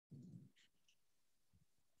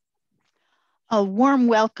A warm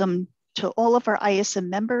welcome to all of our ISM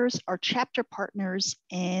members, our chapter partners,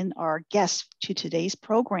 and our guests to today's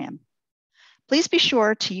program. Please be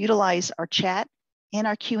sure to utilize our chat and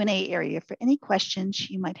our Q&A area for any questions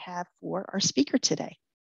you might have for our speaker today.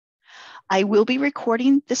 I will be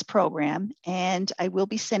recording this program and I will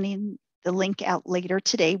be sending the link out later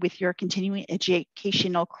today with your continuing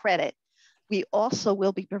educational credit. We also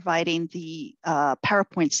will be providing the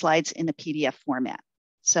PowerPoint slides in a PDF format.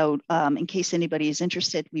 So in case anybody is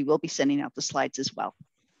interested, we will be sending out the slides as well.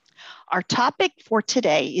 Our topic for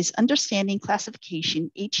today is Understanding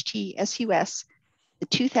Classification HTSUS, the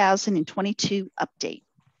 2022 update.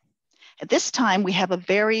 At this time, we have a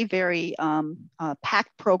very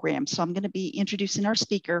packed program. So I'm going to be introducing our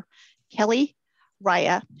speaker, Kelly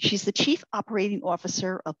Raia. She's the Chief Operating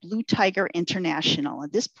Officer of Blue Tiger International.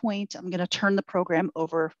 At this point, I'm going to turn the program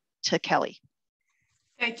over to Kelly.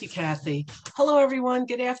 Thank you, Kathy. Hello, everyone.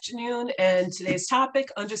 Good afternoon. And today's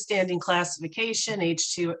topic, Understanding Classification,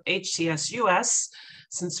 HTSUS.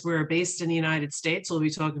 Since we're based in the United States, we'll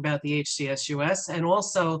be talking about the HTSUS and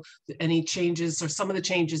also any changes or some of the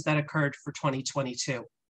changes that occurred for 2022.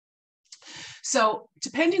 So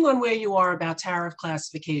depending on where you are about tariff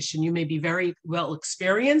classification, you may be very well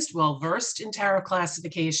experienced, well versed in tariff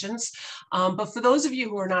classifications. But for those of you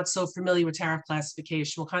who are not so familiar with tariff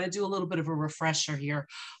classification, we'll kind of do a little bit of a refresher here.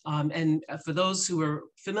 And for those who are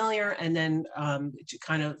familiar, and then to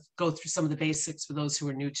kind of go through some of the basics for those who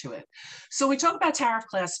are new to it. So when we talk about tariff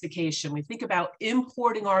classification, we think about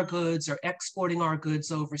importing our goods or exporting our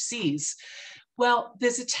goods overseas. Well,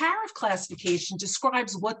 there's a tariff classification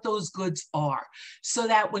describes what those goods are, so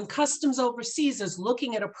that when customs overseas is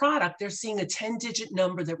looking at a product, they're seeing a 10-digit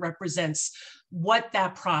number that represents what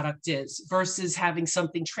that product is versus having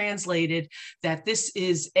something translated that this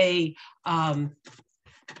is a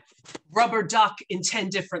rubber duck in 10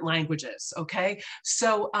 different languages, okay?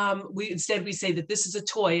 So we say that this is a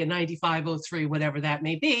toy, a 9503, whatever that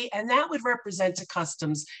may be, and that would represent to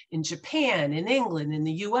customs in Japan, in England, in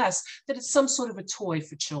the US, that it's some sort of a toy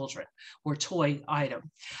for children or toy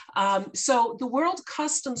item. So the World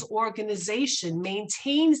Customs Organization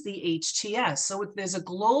maintains the HTS. So there's a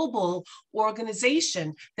global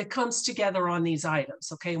organization that comes together on these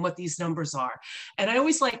items, okay, and what these numbers are. And I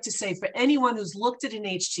always like to say, for anyone who's looked at an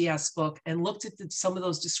HTS book and looked at some of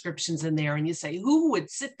those descriptions in there, and you say, who would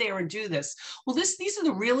sit there and do this? Well, these are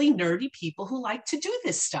the really nerdy people who like to do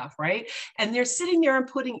this stuff, right? And they're sitting there and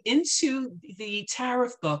putting into the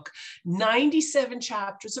tariff book 97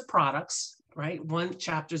 chapters of products, right?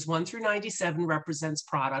 Chapters 1 through 97 represents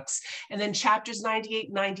products. And then chapters 98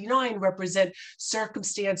 and 99 represent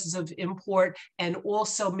circumstances of import and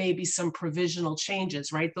also maybe some provisional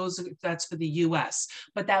changes, right? That's for the US.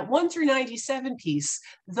 But that 1 through 97 piece,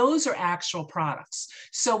 those are actual products.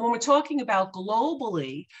 So when we're talking about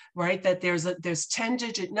globally, right, that there's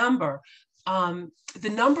 10-digit number, the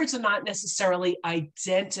numbers are not necessarily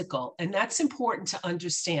identical, and that's important to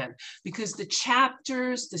understand because the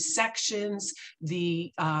chapters, the sections,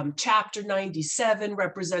 the chapter 97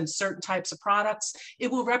 represents certain types of products. It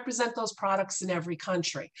will represent those products in every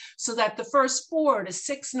country, so that the first 4 to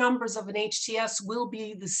 6 numbers of an HTS will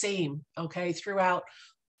be the same, okay, throughout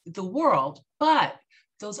the world, but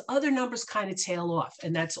those other numbers kind of tail off.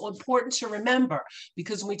 And that's important to remember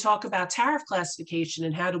because when we talk about tariff classification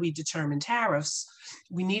and how do we determine tariffs,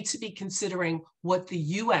 we need to be considering what the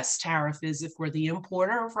US tariff is if we're the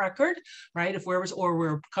importer of record, right? If we're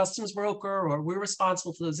a customs broker or we're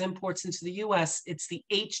responsible for those imports into the US, it's the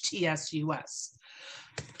HTSUS.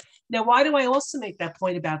 Now, why do I also make that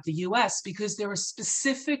point about the US? Because there are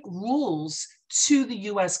specific rules to the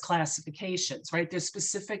US classifications, right? There's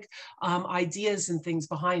specific ideas and things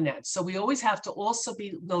behind that. So we always have to also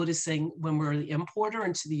be noticing when we're the importer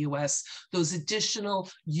into the US, those additional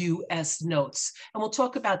US notes. And we'll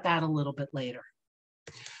talk about that a little bit later.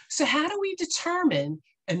 So how do we determine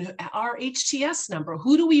our HTS number?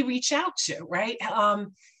 Who do we reach out to, right?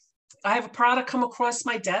 I have a product come across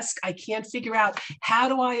my desk. I can't figure out how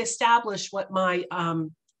do I establish what my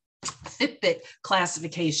Fitbit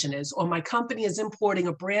classification is, or my company is importing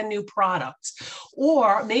a brand new product,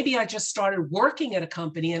 or maybe I just started working at a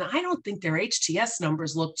company and I don't think their HTS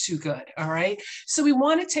numbers look too good. All right. So we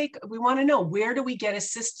want to know, where do we get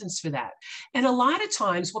assistance for that? And a lot of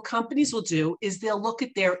times what companies will do is they'll look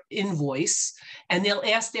at their invoice and they'll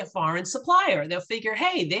ask their foreign supplier. They'll figure,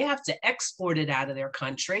 hey, they have to export it out of their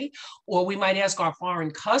country, or we might ask our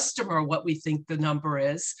foreign customer what we think the number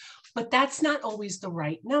is. but that's not always the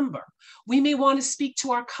right number. We may want to speak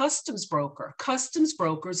to our customs broker. Customs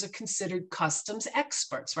brokers are considered customs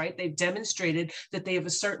experts, right? They've demonstrated that they have a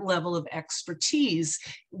certain level of expertise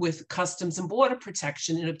with customs and border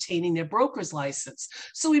protection in obtaining their broker's license.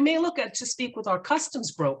 So we may look at to speak with our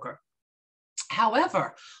customs broker.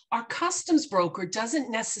 However, our customs broker doesn't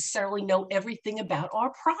necessarily know everything about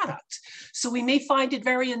our product. So we may find it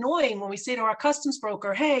very annoying when we say to our customs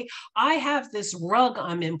broker, hey, I have this rug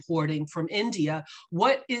I'm importing from India.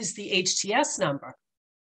 What is the HTS number?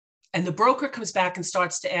 And the broker comes back and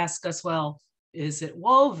starts to ask us, well, is it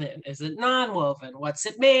woven? Is it non-woven? What's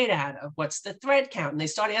it made out of? What's the thread count? And they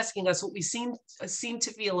start asking us what we seem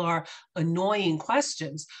to feel are annoying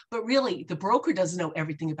questions, but really the broker doesn't know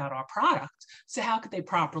everything about our product. So how could they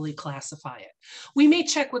properly classify it? We may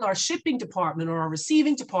check with our shipping department or our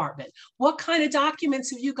receiving department. What kind of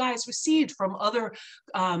documents have you guys received from other,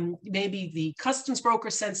 maybe the customs broker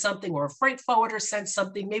sent something or a freight forwarder sent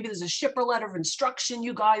something. Maybe there's a shipper letter of instruction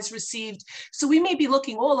you guys received. So we may be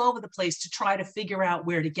looking all over the place to try to figure out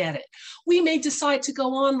where to get it. We may decide to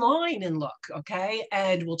go online and look, okay?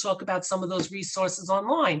 And we'll talk about some of those resources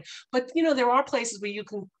online. But you know, there are places where you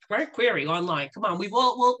can query online. Come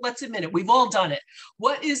on, let's admit it, we've all done it.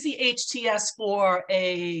 What is the HTS for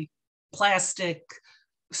a plastic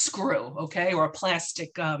screw, okay? Or a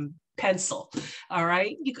plastic pencil, all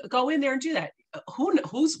right? You go in there and do that.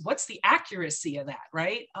 What's the accuracy of that,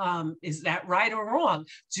 right? Is that right or wrong?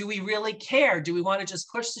 Do we really care? Do we want to just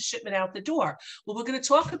push the shipment out the door? Well, we're going to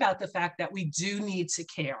talk about the fact that we do need to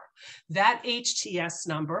care. That HTS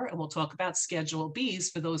number, and we'll talk about Schedule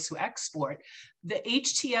Bs for those who export, the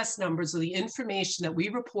HTS numbers are the information that we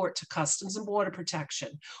report to Customs and Border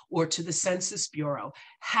Protection or to the Census Bureau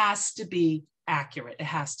has to be accurate. It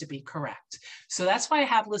has to be correct. So that's why I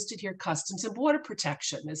have listed here Customs and Border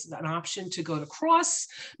Protection. This is an option to go to cross,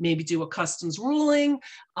 maybe do a customs ruling,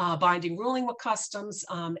 binding ruling with customs,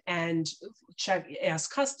 and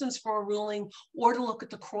ask customs for a ruling, or to look at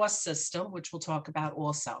the cross system, which we'll talk about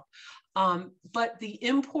also. But the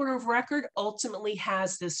importer of record ultimately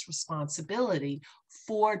has this responsibility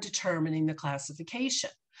for determining the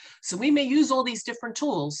classification. So we may use all these different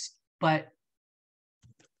tools, but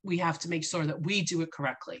we have to make sure that we do it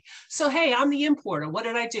correctly. So, hey, I'm the importer. What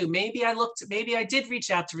did I do? Maybe I did reach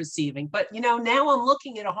out to receiving, but you know, now I'm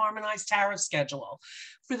looking at a harmonized tariff schedule.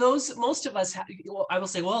 For those, most of us, I will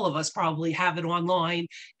say all of us probably have it online,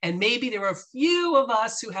 and maybe there are a few of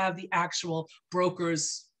us who have the actual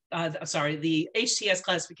broker's the HTS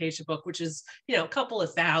classification book, which is, you know, a couple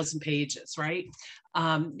of thousand pages, right?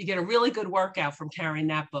 You get a really good workout from carrying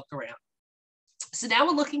that book around. So now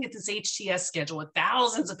we're looking at this HTS schedule with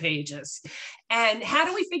thousands of pages. And how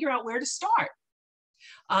do we figure out where to start?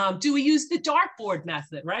 Do we use the dartboard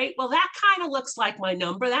method, right? Well, that kind of looks like my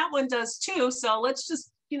number. That one does too. So let's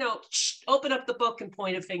just, you know, open up the book and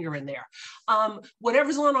point a finger in there.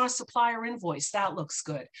 Whatever's on our supplier invoice, that looks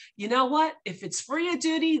good. You know what? If it's free of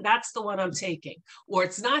duty, that's the one I'm taking. Or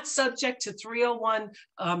it's not subject to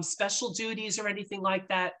 301 special duties or anything like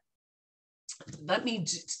that. Let me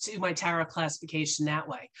do my tariff classification that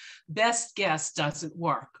way. Best guess doesn't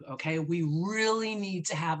work, okay? We really need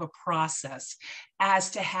to have a process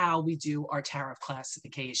as to how we do our tariff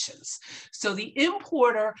classifications. So the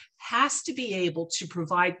importer has to be able to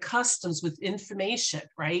provide customs with information,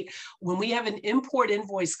 right? When we have an import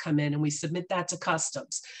invoice come in and we submit that to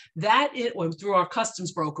customs, or through our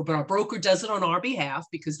customs broker, but our broker does it on our behalf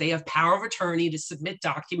because they have power of attorney to submit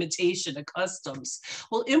documentation to customs.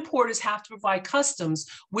 Well, importers have to provide customs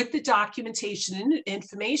with the documentation and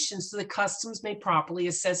information so that customs may properly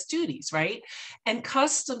assess duties, right? And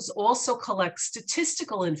customs also collects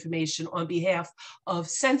statistical information on behalf of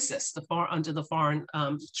census, under the foreign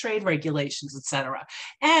trade regulations, et cetera.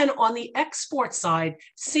 And on the export side,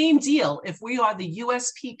 same deal. If we are the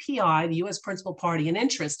USPPI, the U.S. Principal Party in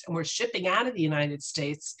Interest, and we're shipping out of the United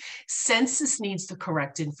States, census needs the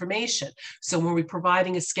correct information. So when we're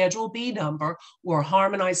providing a Schedule B number or a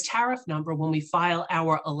harmonized tariff number, when we file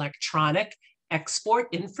our electronic export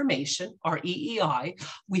information, our EEI,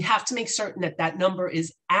 we have to make certain that that number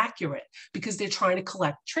is accurate because they're trying to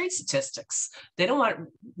collect trade statistics. They don't want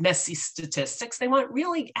messy statistics. They want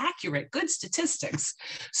really accurate, good statistics.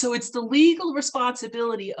 So it's the legal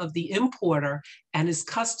responsibility of the importer and his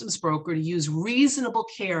customs broker to use reasonable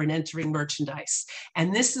care in entering merchandise.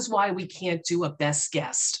 And this is why we can't do a best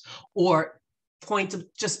guess or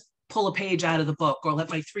just pull a page out of the book or let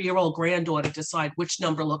my 3-year-old granddaughter decide which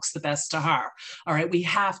number looks the best to her. All right, we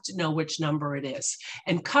have to know which number it is.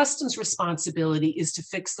 And customs responsibility is to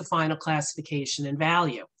fix the final classification and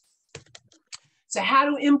value. So how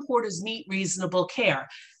do importers meet reasonable care?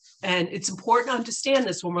 And it's important to understand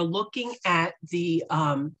this when we're looking at the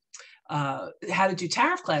how to do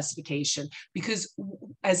tariff classification, because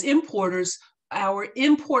as importers, our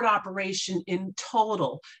import operation in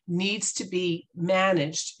total needs to be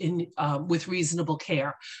managed in with reasonable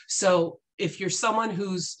care. So if you're someone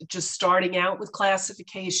who's just starting out with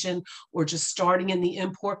classification or just starting in the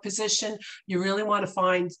import position, you really want to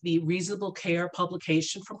find the reasonable care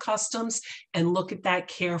publication from customs and look at that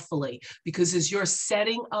carefully, because as you're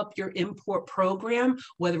setting up your import program,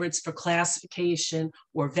 whether it's for classification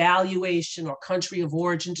or valuation or country of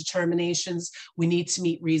origin determinations, we need to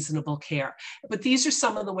meet reasonable care. But these are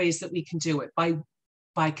some of the ways that we can do it: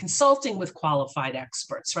 by consulting with qualified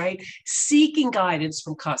experts, right? Seeking guidance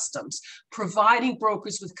from customs, providing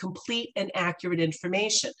brokers with complete and accurate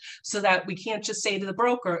information, so that we can't just say to the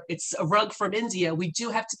broker, it's a rug from India. We do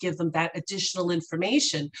have to give them that additional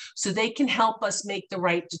information so they can help us make the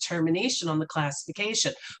right determination on the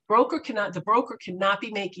classification. The broker cannot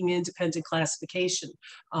be making independent classification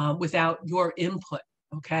without your input.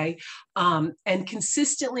 Okay, and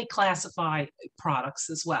consistently classify products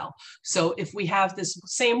as well. So if we have this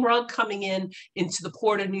same rug coming into the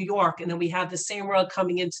Port of New York, and then we have the same rug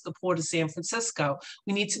coming into the Port of San Francisco,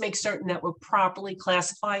 we need to make certain that we're properly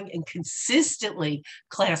classifying and consistently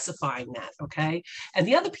classifying that, okay? And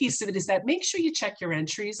the other piece of it is that make sure you check your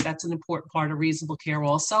entries. That's an important part of reasonable care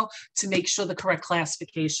also, to make sure the correct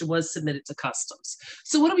classification was submitted to customs.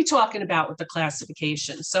 So what are we talking about with the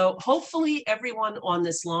classification? So hopefully everyone on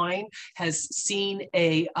this line has seen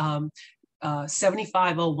a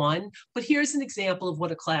 7501, but here's an example of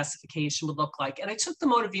what a classification would look like. And I took the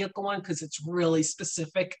motor vehicle one because it's really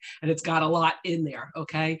specific and it's got a lot in there,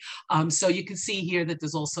 okay? So you can see here that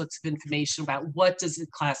there's all sorts of information about what does a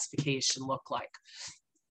classification look like.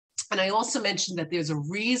 And I also mentioned that there's a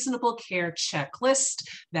reasonable care checklist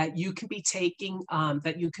that you can be taking,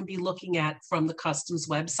 that you can be looking at from the customs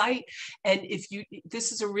website. And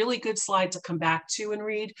this is a really good slide to come back to and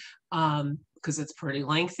read, because it's pretty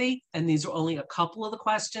lengthy, and these are only a couple of the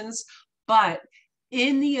questions. But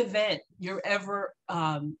in the event you're ever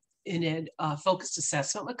in a focused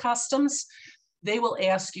assessment with customs, they will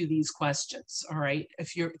ask you these questions, all right,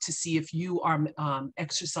 to see if you are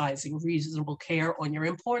exercising reasonable care on your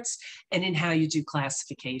imports and in how you do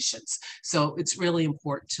classifications. So it's really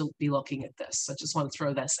important to be looking at this. So I just want to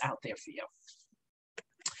throw this out there for you.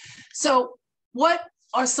 So what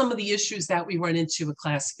are some of the issues that we run into with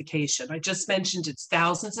classification? I just mentioned it's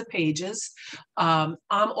thousands of pages. I'm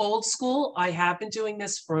old school. I have been doing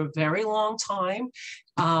this for a very long time.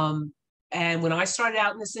 And when I started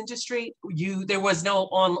out in this industry, we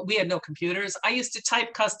had no computers. I used to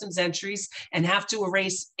type customs entries and have to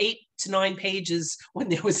erase 8 to 9 pages when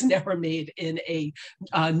there was an error made in a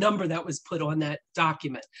number that was put on that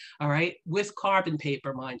document, all right, with carbon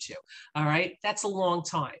paper, mind you, all right? That's a long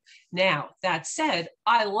time. Now, that said,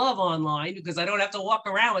 I love online because I don't have to walk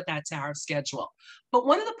around with that tariff schedule. But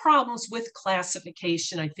one of the problems with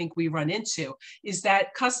classification I think we run into is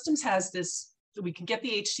that customs has this. So we can get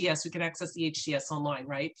the HTS, we can access the HTS online,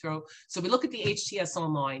 right? So we look at the HTS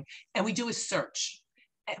online and we do a search.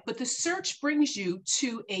 But the search brings you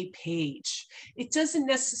to a page. It doesn't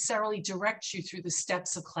necessarily direct you through the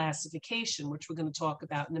steps of classification, which we're going to talk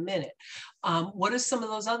about in a minute. What are some of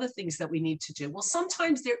those other things that we need to do? Well,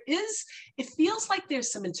 sometimes it feels like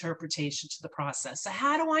there's some interpretation to the process. So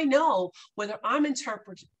how do I know whether I'm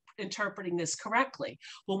interpreting this correctly?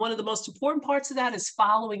 Well, one of the most important parts of that is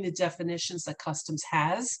following the definitions that customs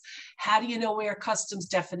has. How do you know where customs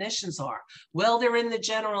definitions are? Well, they're in the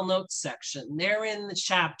general notes section. They're in the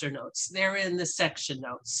chapter notes. They're in the section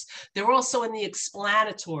notes. They're also in the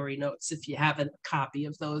explanatory notes if you have a copy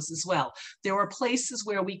of those as well. There are places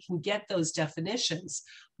where we can get those definitions.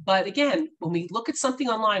 But again, when we look at something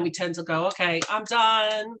online, we tend to go, okay, I'm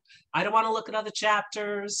done. I don't want to look at other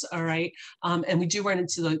chapters, all right? And we do run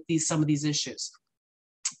into some of these issues.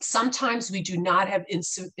 Sometimes we do not have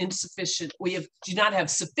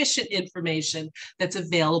sufficient information that's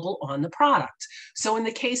available on the product. So in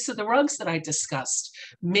the case of the rugs that I discussed,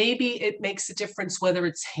 maybe it makes a difference whether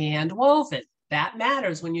it's hand woven. That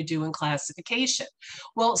matters when you're doing classification.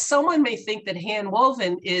 Well, someone may think that hand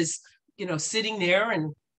woven is, sitting there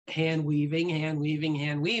and hand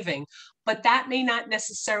weaving, but that may not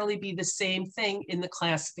necessarily be the same thing in the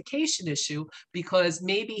classification issue, because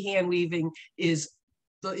maybe hand weaving is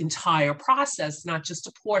the entire process, not just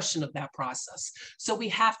a portion of that process. So we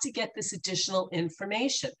have to get this additional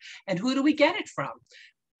information. And who do we get it from?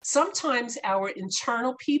 Sometimes our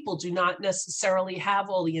internal people do not necessarily have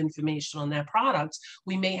all the information on that product.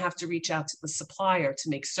 We may have to reach out to the supplier to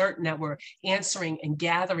make certain that we're answering and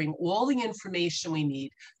gathering all the information we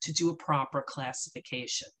need to do a proper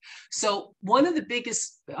classification. So one of the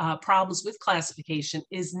biggest problems with classification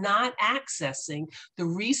is not accessing the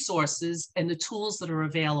resources and the tools that are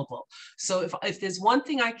available. So if there's one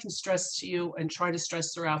thing I can stress to you and try to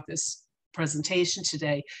stress throughout this presentation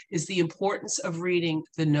today, is the importance of reading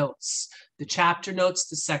the notes, the chapter notes,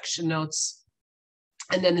 the section notes,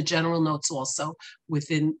 and then the general notes also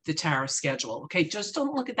within the tariff schedule. Okay, just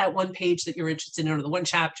don't look at that one page that you're interested in or the one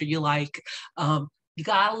chapter you like. You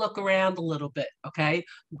gotta look around a little bit, okay?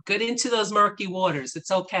 Get into those murky waters.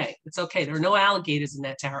 It's okay. It's okay. There are no alligators in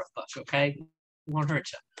that tariff book, okay? It won't hurt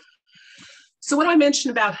you. So what I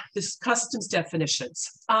mentioned about this customs definitions.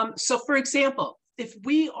 So for example, if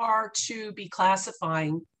we are to be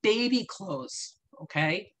classifying baby clothes,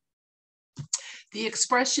 okay, the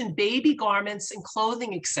expression baby garments and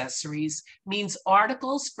clothing accessories means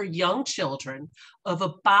articles for young children of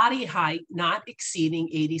a body height not exceeding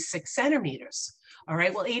 86 centimeters. All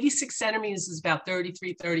right, well, 86 centimeters is about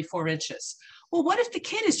 33, 34 inches. Well, what if the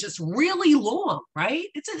kid is just really long, right?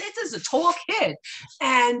 It's a tall kid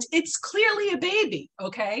and it's clearly a baby,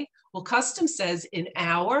 okay? Well, customs says in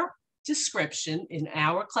our description, in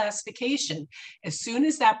our classification, as soon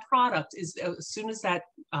as that product is, as soon as that,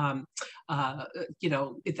 you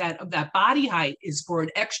know, if that body height is for an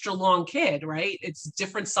extra long kid, right? It's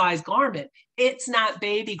different size garment. It's not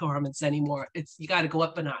baby garments anymore. It's, you got to go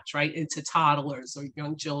up a notch, right? Into toddlers or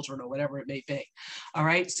young children or whatever it may be. All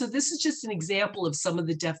right. So this is just an example of some of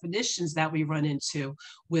the definitions that we run into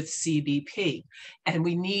with CBP. And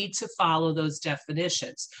we need to follow those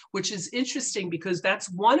definitions, which is interesting because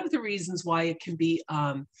that's one of the reasons why it can be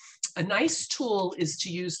a nice tool is to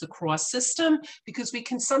use the cross system, because we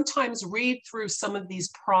can sometimes read through some of these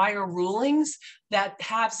prior rulings that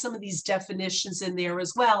have some of these definitions in there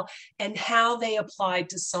as well, and how they applied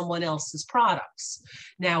to someone else's products.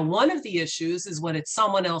 Now, one of the issues is when it's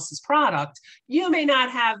someone else's product, you may not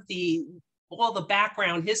have all the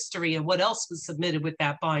background history and what else was submitted with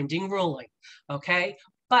that binding ruling, okay?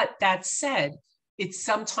 But that said, it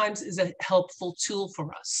sometimes is a helpful tool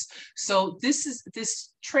for us. So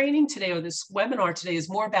this training today, or this webinar today, is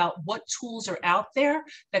more about what tools are out there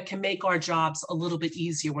that can make our jobs a little bit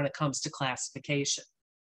easier when it comes to classification.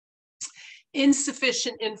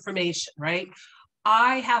 Insufficient information, right?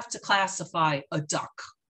 I have to classify a duck,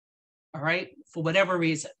 all right, for whatever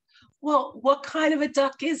reason. Well, what kind of a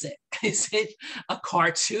duck is it? Is it a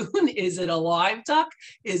cartoon? Is it a live duck?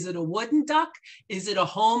 Is it a wooden duck? Is it a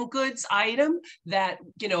home goods item that,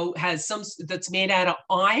 you know, has that's made out of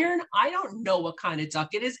iron? I don't know what kind of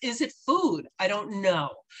duck it is. Is it food? I don't know,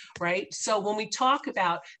 right? So when we talk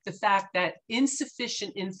about the fact that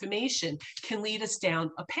insufficient information can lead us down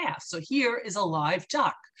a path. So here is a live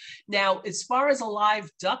duck. Now, as far as a live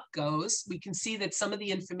duck goes, we can see that some of the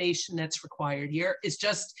information that's required here is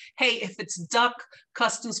just, hey, if it's duck,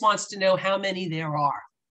 customs wants to know how many there are.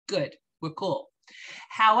 Good, we're cool.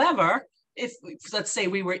 However, if let's say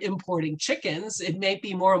we were importing chickens, it may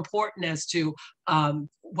be more important as to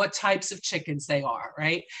what types of chickens they are,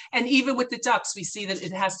 right? And even with the ducks, we see that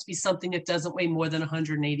it has to be something that doesn't weigh more than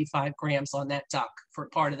 185 grams on that duck for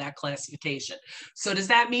part of that classification. So does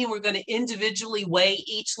that mean we're going to individually weigh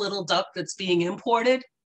each little duck that's being imported?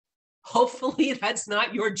 Hopefully that's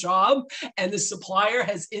not your job, and the supplier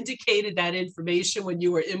has indicated that information when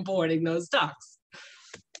you were importing those ducks.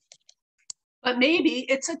 But maybe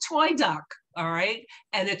it's a toy duck, all right?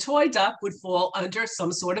 And a toy duck would fall under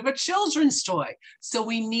some sort of a children's toy. So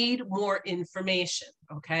we need more information,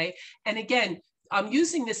 okay? And again, I'm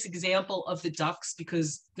using this example of the ducks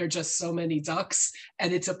because there are just so many ducks,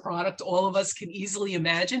 and it's a product all of us can easily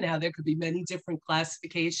imagine. Now, there could be many different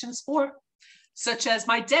classifications for, such as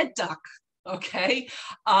my dead duck, okay?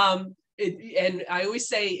 And I always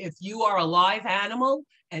say, if you are a live animal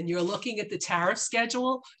and you're looking at the tariff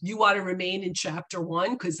schedule, you want to remain in chapter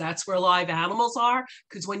 1 because that's where live animals are.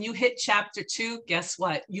 Because when you hit chapter 2, guess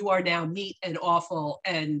what? You are now meat and offal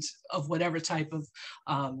and of whatever type of,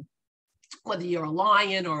 whether you're a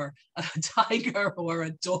lion or a tiger or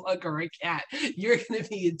a dog or a cat, you're going to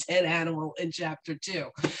be a dead animal in chapter 2.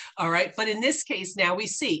 All right. But in this case, now we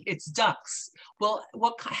see it's ducks. Well,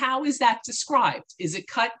 how is that described? Is it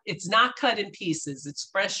cut? It's not cut in pieces. It's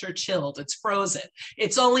fresh or chilled. It's frozen.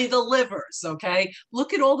 It's only the livers. Okay.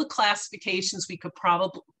 Look at all the classifications we could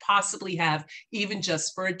possibly have, even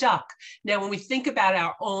just for a duck. Now, when we think about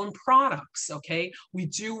our own products, okay, we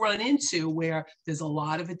do run into where there's a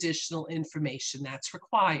lot of additional information that's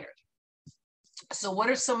required. So what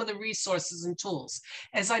are some of the resources and tools?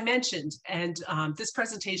 As I mentioned, and this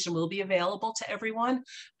presentation will be available to everyone,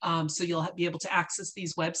 so you'll be able to access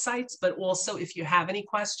these websites, but also if you have any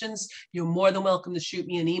questions, you're more than welcome to shoot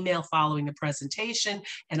me an email following the presentation,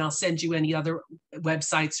 and I'll send you any other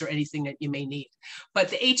websites or anything that you may need. But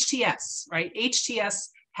the HTS, right? HTS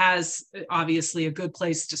has obviously a good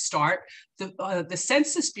place to start. The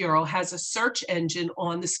Census Bureau has a search engine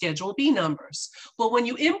on the Schedule B numbers. Well, when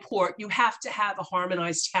you import, you have to have a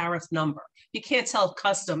harmonized tariff number. You can't tell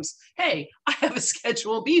Customs, hey, I have a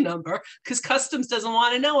Schedule B number, because Customs doesn't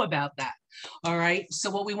want to know about that. All right, so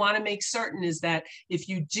what we want to make certain is that if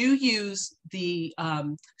you do use the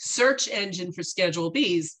search engine for Schedule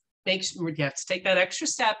Bs, make sure you have to take that extra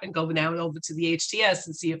step and go now over to the HTS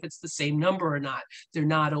and see if it's the same number or not. They're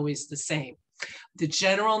not always the same. The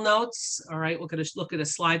general notes, all right, we're going to look at a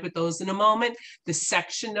slide with those in a moment. The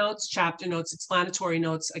section notes, chapter notes, explanatory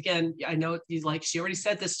notes. Again, I know she already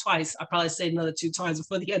said this twice. I'll probably say it another 2 times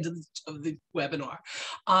before the end of the webinar.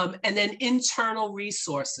 And then internal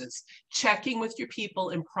resources, checking with your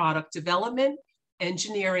people in product development,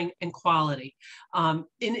 engineering, and quality.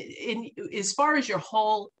 As far as your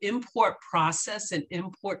whole import process and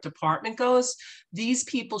import department goes, these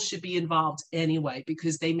people should be involved anyway,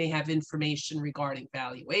 because they may have information regarding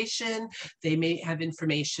valuation, they may have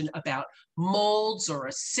information about molds or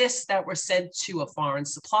assists that were sent to a foreign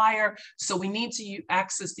supplier. So we need to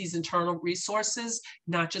access these internal resources,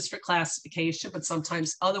 not just for classification, but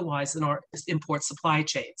sometimes otherwise in our import supply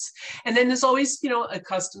chains. And then there's always, a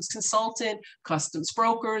customs consultant, customs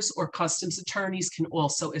brokers, or customs attorneys can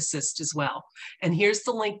also assist as well. And here's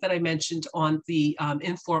the link that I mentioned on the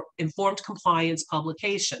informed compliance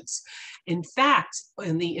publications. In fact,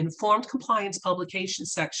 in the informed compliance publication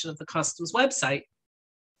section of the Customs website,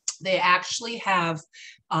 they actually have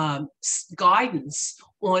guidance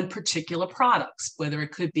on particular products, whether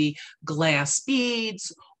it could be glass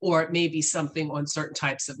beads, or it may be something on certain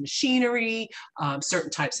types of machinery,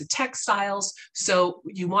 certain types of textiles. So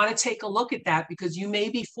you want to take a look at that, because you may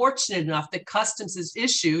be fortunate enough that Customs has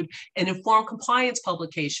issued an informed compliance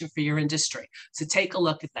publication for your industry. So take a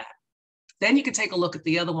look at that. Then you can take a look at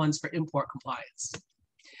the other ones for import compliance.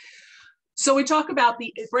 So we talk about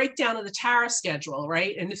the breakdown of the tariff schedule,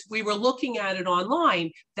 right? And if we were looking at it online,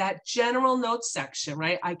 that general notes section,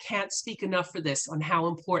 right? I can't speak enough for this on how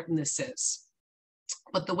important this is.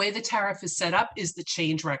 But the way the tariff is set up is the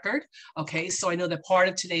change record. Okay, so I know that part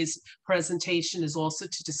of today's presentation is also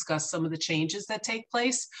to discuss some of the changes that take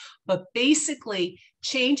place, but basically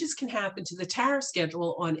changes can happen to the tariff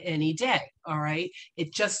schedule on any day. All right,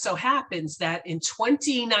 it just so happens that in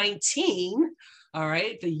 2019, all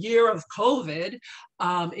right, the year of COVID,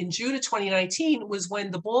 in June of 2019 was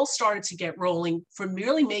when the ball started to get rolling for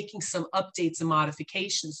merely making some updates and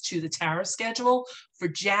modifications to the tariff schedule for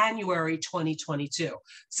January 2022.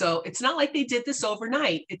 So it's not like they did this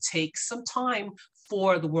overnight. It takes some time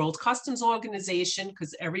for the World Customs Organization,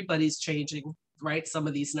 because everybody's changing, right, some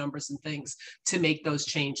of these numbers and things to make those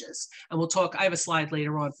changes. And we'll talk, I have a slide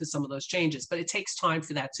later on for some of those changes, but it takes time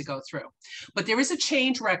for that to go through. But there is a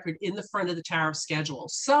change record in the front of the tariff schedule,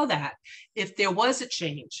 so that if there was a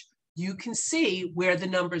change, you can see where the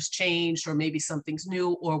numbers changed, or maybe something's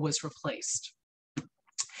new or was replaced.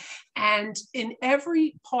 And in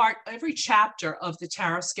every part, every chapter of the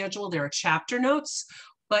tariff schedule, there are chapter notes.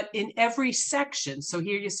 But in every section, so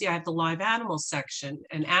here you see I have the live animal section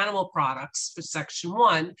and animal products for section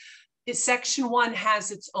 1. Section 1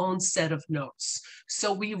 has its own set of notes.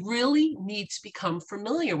 So we really need to become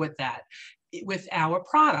familiar with that, with our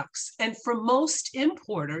products. And for most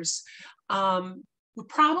importers, we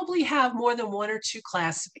probably have more than 1 or 2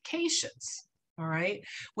 classifications. All right,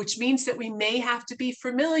 which means that we may have to be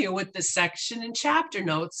familiar with the section and chapter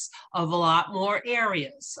notes of a lot more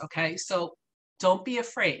areas. Okay, so don't be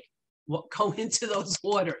afraid. We'll go into those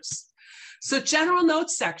orders. So general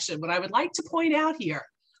notes section, what I would like to point out here,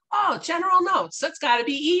 general notes, that's got to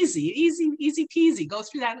be easy peasy. Go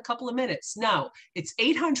through that in a couple of minutes. No, it's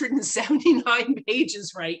 879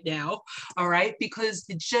 pages right now, all right, because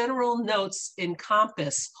the general notes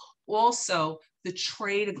encompass also the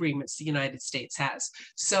trade agreements the United States has.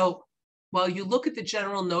 So while you look at the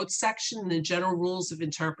general notes section and the general rules of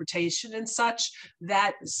interpretation and such,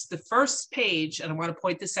 that's the first page, and I want to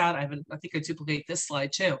point this out, I think I duplicate this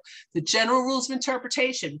slide too. The general rules of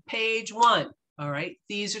interpretation, page 1. All right,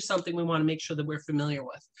 these are something we want to make sure that we're familiar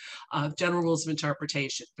with. General rules of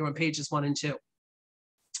interpretation, they're on pages 1 and 2.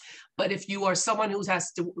 But if you are someone who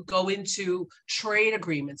has to go into trade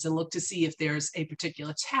agreements and look to see if there's a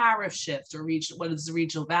particular tariff shift or what is the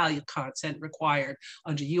regional value content required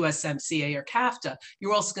under USMCA or CAFTA,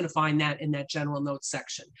 you're also going to find that in that general notes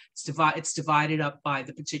section. It's divided up by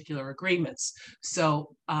the particular agreements.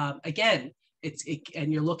 So again,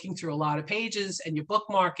 and you're looking through a lot of pages and you're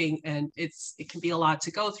bookmarking, and it can be a lot to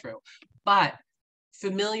go through. But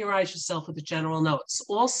familiarize yourself with the general notes.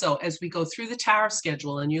 Also, as we go through the tariff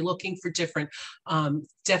schedule and you're looking for different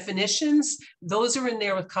definitions, those are in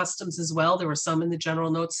there with customs as well. There are some in the general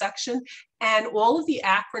notes section. And all of the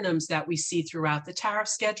acronyms that we see throughout the tariff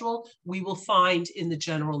schedule, we will find in the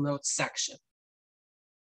general notes section.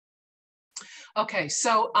 Okay,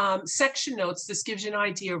 so section notes, this gives you an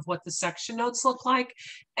idea of what the section notes look like.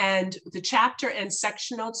 And the chapter and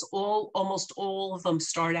section notes, almost all of them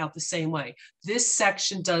start out the same way. This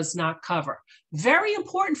section does not cover. Very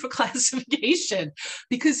important for classification,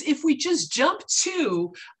 because if we just jump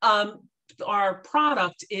to our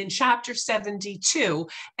product in chapter 72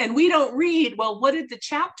 and we don't read, well, what did the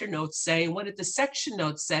chapter notes say and what did the section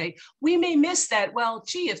notes say, we may miss that. Well,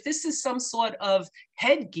 gee, if this is some sort of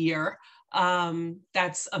headgear,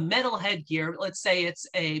 that's a metal headgear, let's say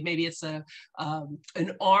maybe it's an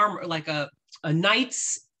arm, or like a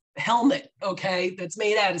knight's helmet, okay, that's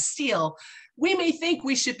made out of steel, we may think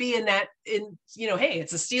we should be hey,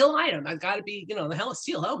 it's a steel item. I've got to be, the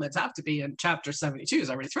steel helmets have to be in chapter 72,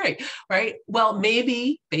 73, right? Well,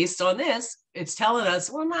 maybe based on this, it's telling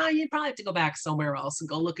us, well, no, you probably have to go back somewhere else and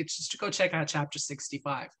go check out chapter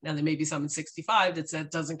 65. Now, there may be some in 65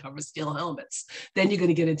 that doesn't cover steel helmets. Then you're going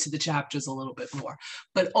to get into the chapters a little bit more.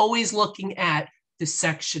 But always looking at the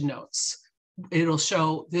section notes. It'll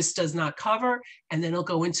show this does not cover, and then it'll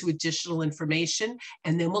go into additional information,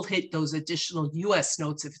 and then we'll hit those additional US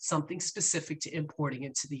notes if it's something specific to importing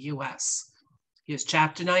into the US. Here's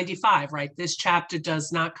chapter 95, right? This chapter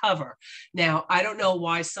does not cover. Now, I don't know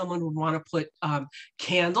why someone would want to put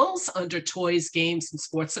candles under toys, games, and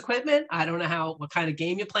sports equipment. I don't know what kind of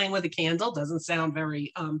game you're playing with a candle. Doesn't sound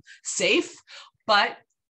very safe, but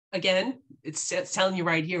again, it's telling you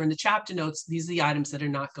right here in the chapter notes, these are the items that are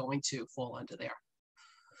not going to fall under there.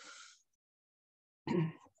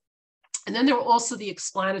 And then there are also the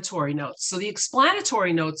explanatory notes. So the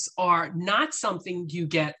explanatory notes are not something you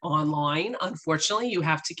get online. Unfortunately, you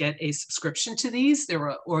have to get a subscription to these. There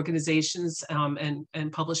are organizations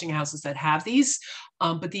and publishing houses that have these.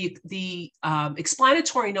 But the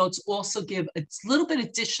explanatory notes also give a little bit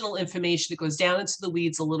additional information that goes down into the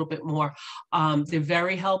weeds a little bit more. They're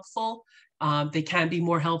very helpful. They can be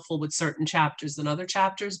more helpful with certain chapters than other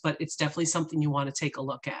chapters, but it's definitely something you want to take a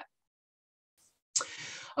look at.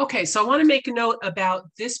 Okay, so I want to make a note about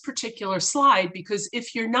this particular slide, because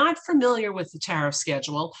if you're not familiar with the tariff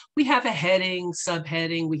schedule, we have a heading,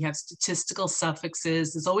 subheading, we have statistical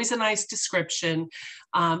suffixes, there's always a nice description.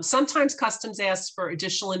 Sometimes customs asks for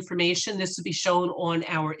additional information. This would be shown on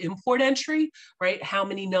our import entry, right? How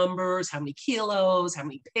many numbers, how many kilos, how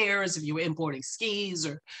many pairs if you were importing skis,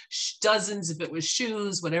 or dozens if it was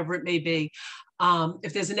shoes, whatever it may be.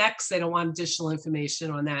 If there's an X, they don't want additional information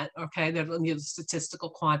on that, okay? They're looking at statistical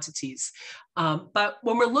quantities. But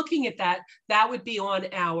when we're looking at that, that would be on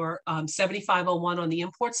our 7501 on the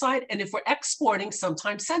import side. And if we're exporting,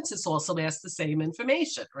 sometimes Census also asks the same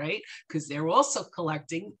information, right? Because they're also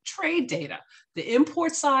collecting trade data. The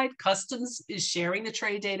import side, customs is sharing the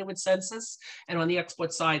trade data with Census. And on the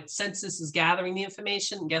export side, Census is gathering the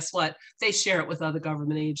information. And guess what? They share it with other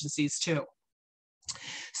government agencies too.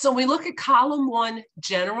 So we look at column 1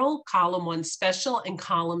 general, column 1 special, and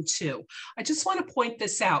column 2. I just want to point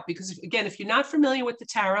this out because, again, if you're not familiar with the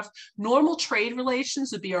tariff, normal trade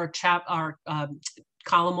relations would be our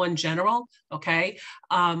column 1 general, okay?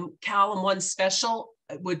 Column 1 special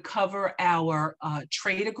would cover our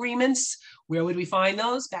trade agreements. Where would we find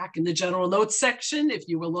those? Back in the general notes section, if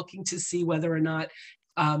you were looking to see whether or not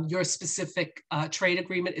your specific trade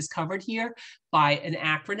agreement is covered here by an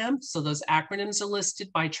acronym. So those acronyms are listed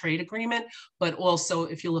by trade agreement, but also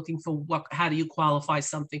if you're looking for how do you qualify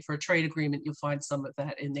something for a trade agreement, you'll find some of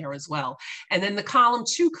that in there as well. And then the column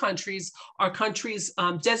 2 countries are countries,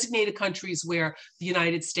 designated countries where the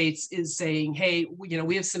United States is saying, hey,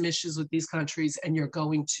 we have some issues with these countries and you're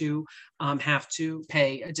going to have to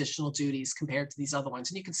pay additional duties compared to these other ones.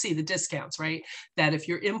 And you can see the discounts, right? That if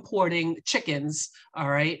you're importing chickens, all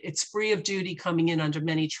right, it's free of duty coming in under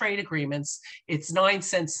many trade agreements. It's 9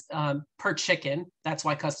 cents per chicken. That's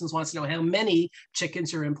why customs wants to know how many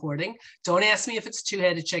chickens you're importing. Don't ask me if it's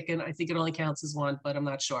 2-headed chicken. I think it only counts as 1, but I'm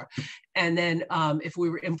not sure. And then if we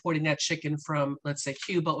were importing that chicken from, let's say,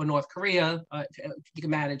 Cuba or North Korea, you can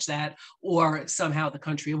manage that, or somehow the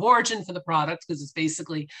country of origin for the product, because it's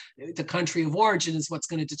basically the country of origin is what's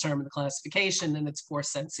going to determine the classification, and it's 4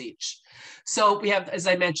 cents each. So we have, as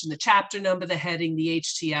I mentioned, the chapter number, the heading, the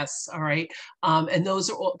HTS, all right? And those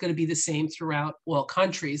are all going to be the same throughout all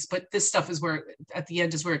countries. But this stuff is where, at the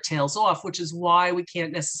end, is where it tails off, which is why we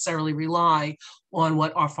can't necessarily rely on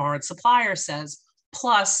what our foreign supplier says.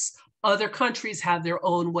 Plus, other countries have their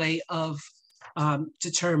own way of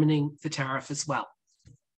determining the tariff as well.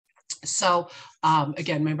 So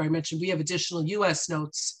again, remember I mentioned we have additional US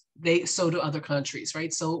notes, so do other countries,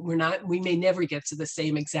 right? So we may never get to the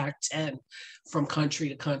same exact 10 from country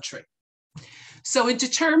to country. So in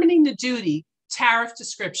determining the duty, tariff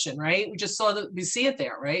description, right? We just saw that, we see it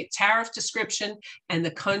there, right? Tariff description and the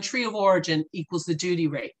country of origin equals the duty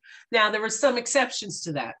rate. Now, there are some exceptions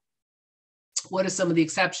to that. What are some of the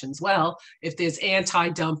exceptions? Well, if there's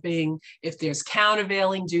anti-dumping, if there's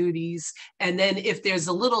countervailing duties, and then if there's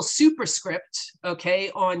a little superscript,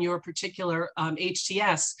 okay, on your particular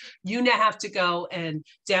HTS, you now have to go and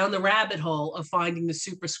down the rabbit hole of finding the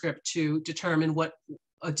superscript to determine what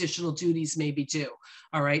additional duties may be due.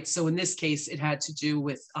 All right, so in this case, it had to do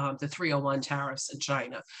with the 301 tariffs in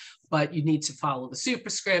China. But you need to follow the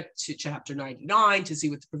superscript to Chapter 99 to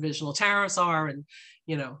see what the provisional tariffs are, and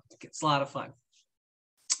you know, it's a lot of fun.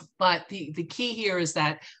 But the key here is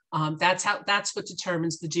that that's what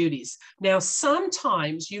determines the duties. Now,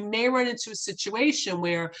 sometimes you may run into a situation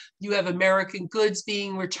where you have American goods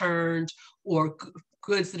being returned or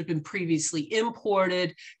goods that have been previously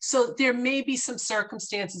imported. So there may be some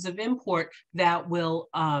circumstances of import that will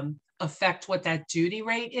affect what that duty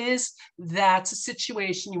rate is. That's a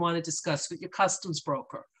situation you want to discuss with your customs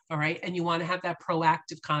broker. All right, and you want to have that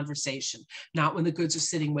proactive conversation, not when the goods are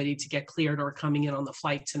sitting ready to get cleared or coming in on the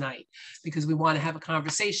flight tonight, because we want to have a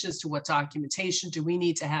conversation as to what documentation do we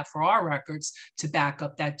need to have for our records to back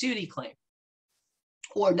up that duty claim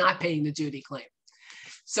or not paying the duty claim.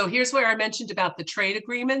 So here's where I mentioned about the trade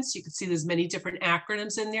agreements. You can see there's many different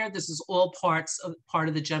acronyms in there. This is all part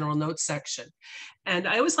of the general notes section. And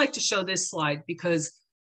I always like to show this slide because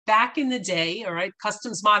back in the day, all right,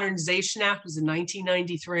 Customs Modernization Act was in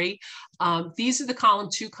 1993. These are the column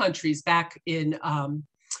 2 countries back in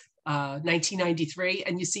 1993.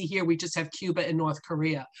 And you see here, we just have Cuba and North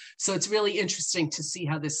Korea. So it's really interesting to see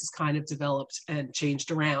how this has kind of developed and changed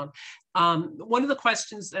around. One of the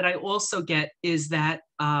questions that I also get is that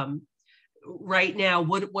right now,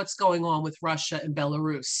 what's going on with Russia and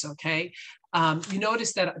Belarus, okay? You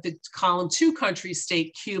notice that the column 2 countries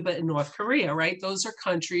state Cuba and North Korea, right? Those are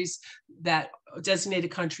countries that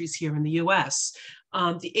designated countries here in the US.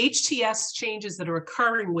 The HTS changes that are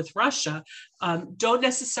occurring with Russia don't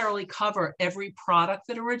necessarily cover every product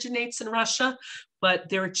that originates in Russia, but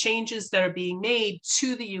there are changes that are being made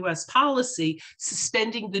to the US policy,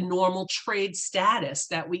 suspending the normal trade status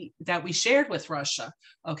that we shared with Russia,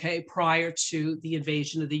 okay, prior to the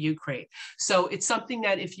invasion of the Ukraine. So it's something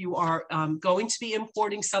that if you are going to be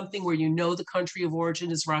importing something where you know the country of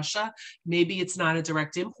origin is Russia, maybe it's not a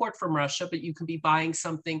direct import from Russia, but you can be buying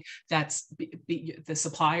something that's, the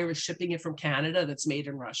supplier is shipping it from Canada that's made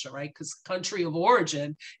in Russia, right? Because country of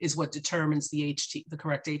origin is what determines the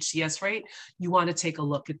correct HTS rate. You want to take a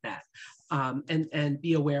look at that and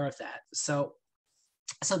be aware of that. So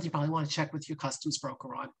something you probably want to check with your customs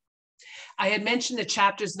broker on. I had mentioned that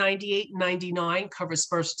chapters 98 and 99 cover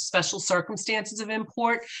special circumstances of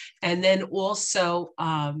import, and then also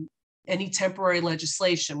any temporary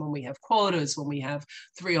legislation when we have quotas, when we have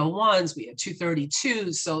 301s, we have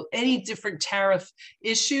 232s. So any different tariff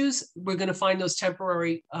issues, we're going to find those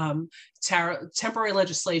temporary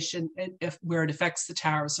legislation where it affects the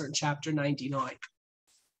tariffs are in chapter 99.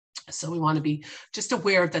 So we want to be just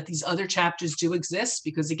aware that these other chapters do exist,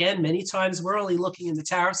 because again, many times we're only looking in the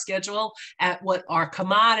tariff schedule at what our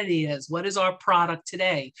commodity is, what is our product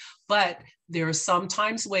today. But there are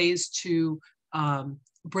sometimes ways to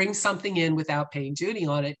bring something in without paying duty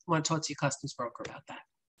on it. You want to talk to your customs broker about that.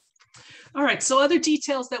 All right, so other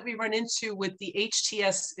details that we run into with the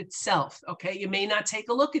HTS itself, okay? You may not take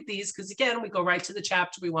a look at these because again, we go right to the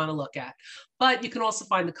chapter we want to look at. But you can also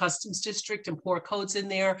find the customs district and port codes in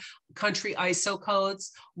there, country ISO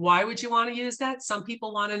codes. Why would you want to use that? Some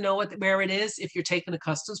people want to know where it is. If you're taking a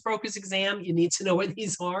customs broker's exam, you need to know where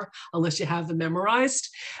these are unless you have them memorized.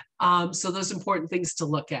 So those are important things to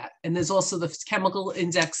look at. And there's also the chemical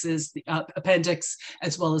indexes, the appendix,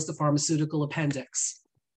 as well as the pharmaceutical appendix.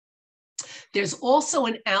 There's also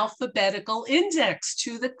an alphabetical index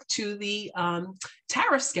to the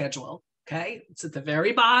tariff schedule, okay? It's at the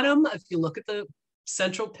very bottom. If you look at the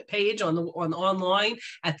central page on online.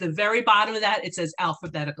 At the very bottom of that, it says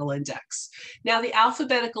alphabetical index. Now, the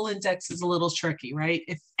alphabetical index is a little tricky, right?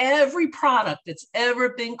 If every product that's ever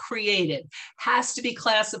been created has to be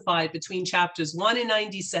classified between chapters 1 and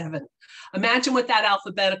 97, imagine with that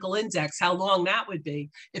alphabetical index, how long that would be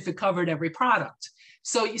if it covered every product.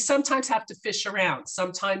 So you sometimes have to fish around.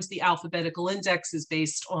 Sometimes the alphabetical index is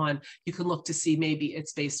based on, you can look to see maybe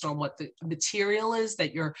it's based on what the material is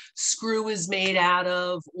that your screw is made out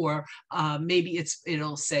of, or maybe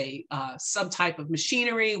it'll say some type of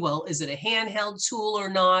machinery. Well, is it a handheld tool or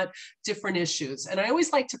not? Different issues. And I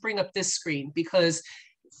always like to bring up this screen because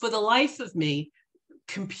for the life of me,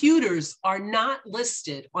 computers are not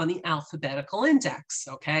listed on the alphabetical index,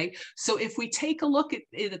 okay? So if we take a look at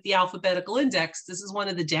it at the alphabetical index, this is one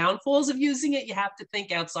of the downfalls of using it. You have to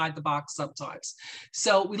think outside the box sometimes.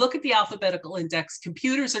 So we look at the alphabetical index,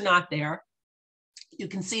 computers are not there. You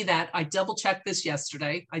can see that I double checked this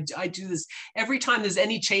yesterday. I do this every time there's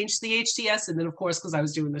any change to the HTS. And then of course, because I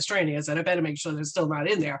was doing this training, I said, I better make sure they're still not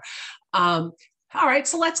in there. All right,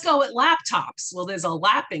 so let's go at laptops. Well, there's a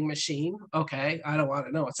lapping machine. Okay, I don't want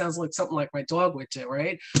to know. It sounds like something like my dog would do,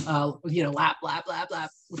 right? You know, lap, lap, lap, lap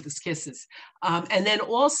with his kisses. And then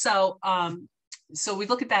also, so we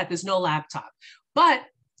look at that, there's no laptop. But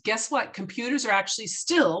guess what? Computers are actually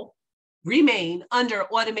still remain under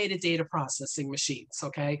automated data processing machines,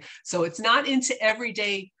 okay? So it's not into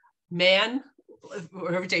everyday man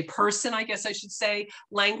or everyday person, I guess I should say,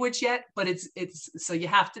 language yet, but it's so you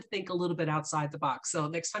have to think a little bit outside the box. So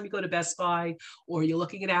next time you go to Best Buy or you're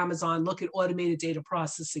looking at Amazon, look at automated data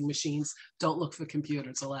processing machines. Don't look for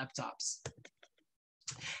computers or laptops.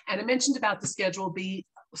 And I mentioned about the Schedule B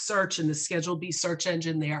search and the Schedule B search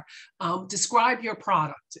engine there. Describe your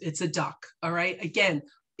product. It's a duck, all right? Again,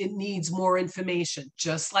 it needs more information,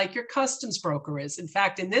 just like your customs broker is. In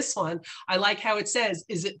fact, in this one, I like how it says,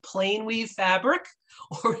 is it plain weave fabric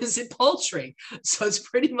or is it poultry? So it's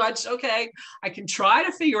pretty much, okay, I can try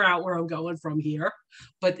to figure out where I'm going from here,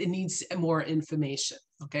 but it needs more information.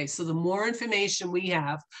 Okay, so the more information we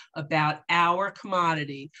have about our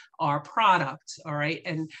commodity, our product, all right,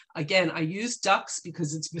 and again, I use ducks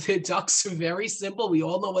because ducks are very simple. We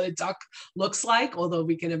all know what a duck looks like, although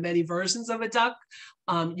we can have many versions of a duck.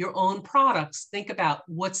 Your own products, think about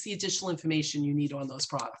what's the additional information you need on those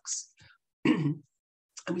products. And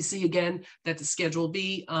we see again that the Schedule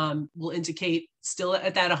B will indicate still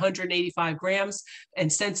at that 185 grams,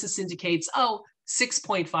 and census indicates,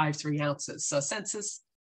 6.53 ounces. So census,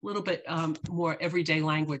 a little bit more everyday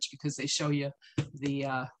language because they show you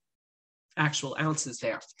the actual ounces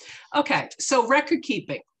there. Okay, so record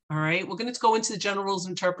keeping. All right, we're going to go into the general rules of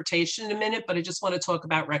interpretation in a minute, but I just want to talk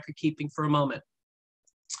about record keeping for a moment.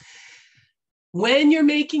 When you're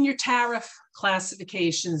making your tariff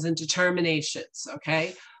classifications and determinations,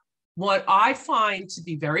 okay, what I find to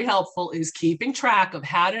be very helpful is keeping track of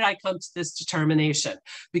how did I come to this determination,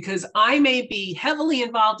 because I may be heavily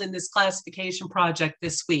involved in this classification project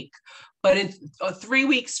this week, but in 3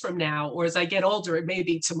 weeks from now, or as I get older, it may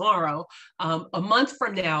be tomorrow, a month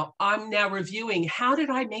from now, I'm now reviewing how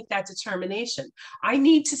did I make that determination? I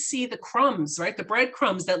need to see the crumbs, right? The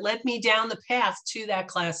breadcrumbs that led me down the path to that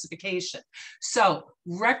classification. So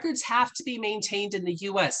records have to be maintained in the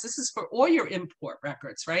US. This is for all your import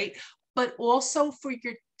records, right? But also for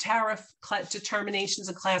your tariff determinations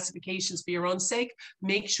and classifications for your own sake,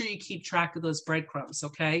 make sure you keep track of those breadcrumbs,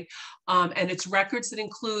 okay? And it's records that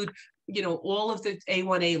include, you know, all of the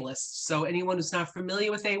A1A lists. So anyone who's not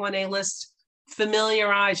familiar with A1A list,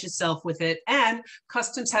 familiarize yourself with it. And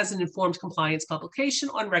Customs has an informed compliance publication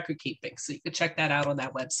on record keeping. So you can check that out on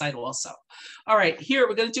that website also. All right, here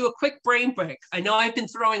we're going to do a quick brain break. I know I've been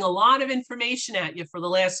throwing a lot of information at you for the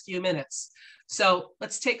last few minutes. So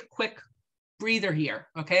let's take a quick breather here.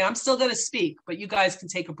 Okay, I'm still going to speak, but you guys can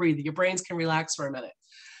take a breather. Your brains can relax for a minute.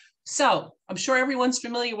 So I'm sure everyone's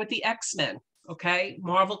familiar with the X-Men. Okay,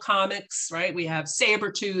 Marvel Comics, right? We have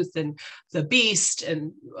Sabretooth and the Beast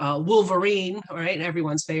and Wolverine, right?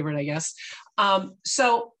 Everyone's favorite, I guess.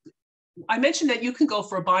 So I mentioned that you can go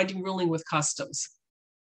for a binding ruling with Customs.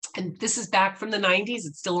 And this is back from the 90s.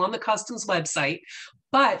 It's still on the Customs website.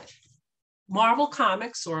 But Marvel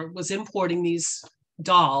Comics was importing these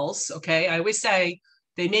dolls, okay? I always say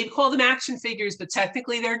they may call them action figures, but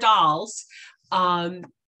technically they're dolls.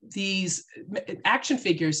 These action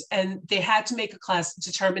figures, and they had to make a class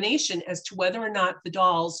determination as to whether or not the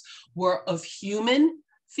dolls were of human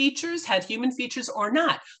features, had human features or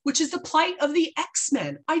not, which is the plight of the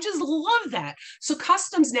X-Men. I just love that. So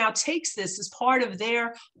Customs now takes this as part of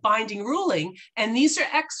their binding ruling, and these are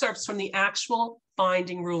excerpts from the actual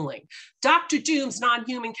binding ruling. Dr. Doom's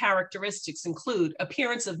non-human characteristics include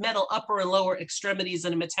appearance of metal upper and lower extremities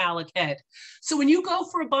and a metallic head. So when you go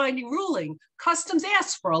for a binding ruling, customs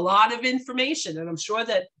asks for a lot of information. And I'm sure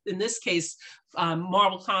that in this case,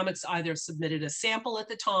 Marvel Comics either submitted a sample at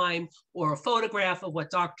the time or a photograph of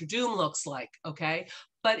what Dr. Doom looks like, okay?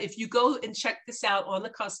 But if you go and check this out on the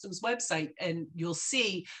customs website, and you'll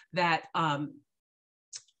see that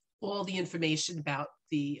all the information about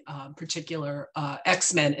the particular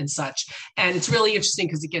X-Men and such. And it's really interesting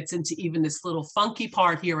because it gets into even this little funky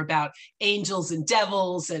part here about angels and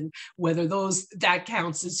devils and whether that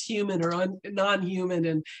counts as human or non-human,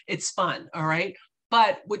 and it's fun, all right?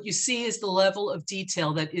 But what you see is the level of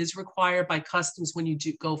detail that is required by customs when you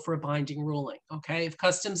go for a binding ruling, okay? If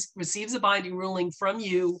customs receives a binding ruling from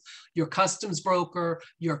you, your customs broker,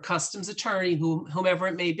 your customs attorney, whomever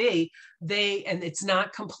it may be, and it's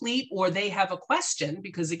not complete, or they have a question,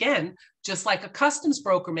 because again, just like a customs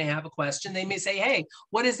broker may have a question, they may say, hey,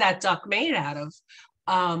 what is that duck made out of?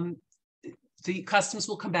 The customs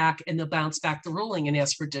will come back and they'll bounce back the ruling and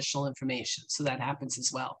ask for additional information. So that happens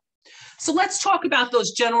as well. So let's talk about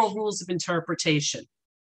those general rules of interpretation.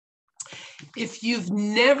 If you've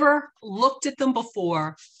never looked at them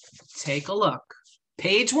before, take a look.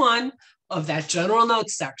 Page 1 of that general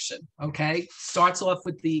notes section, okay, starts off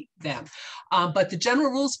with them. But the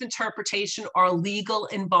general rules of interpretation are legal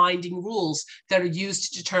and binding rules that are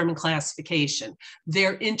used to determine classification.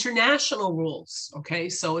 They're international rules, okay,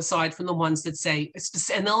 so aside from the ones that say,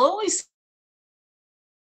 and they'll always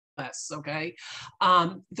okay.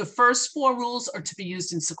 The first 4 rules are to be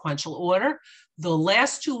used in sequential order. The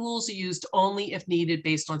last 2 rules are used only if needed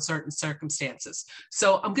based on certain circumstances.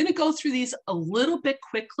 So I'm going to go through these a little bit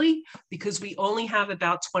quickly because we only have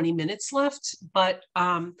about 20 minutes left. But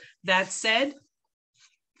that said,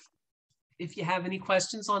 if you have any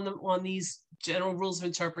questions on these general rules of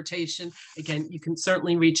interpretation, again, you can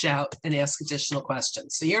certainly reach out and ask additional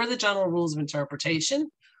questions. So here are the general rules of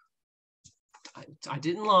interpretation. I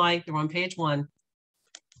didn't lie, they're on page 1.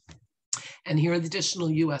 And here are the additional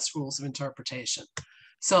US rules of interpretation.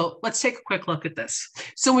 So let's take a quick look at this.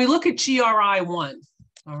 So when we look at GRI 1,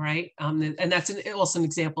 all right, and that's also an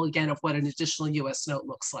example again of what an additional US note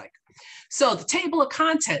looks like. So the table of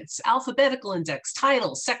contents, alphabetical index,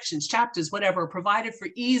 titles, sections, chapters, whatever, are provided for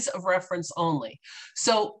ease of reference only.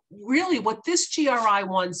 So really what this GRI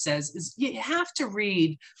 1 says is you have to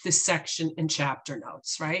read the section and chapter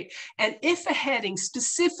notes, right? And if a heading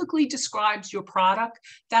specifically describes your product,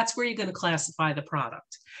 that's where you're going to classify the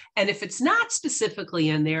product. And if it's not specifically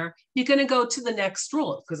in there, you're going to go to the next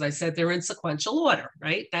rule, because I said they're in sequential order,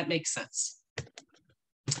 right? That makes sense.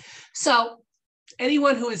 So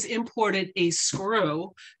anyone who has imported a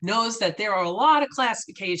screw knows that there are a lot of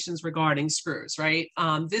classifications regarding screws, right?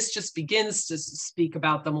 This just begins to speak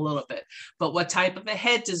about them a little bit. But what type of a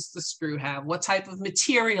head does the screw have? What type of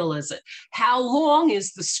material is it? How long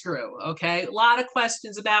is the screw? Okay, a lot of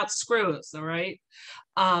questions about screws, all right?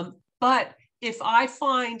 But if I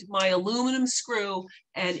find my aluminum screw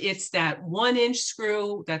and it's that 1-inch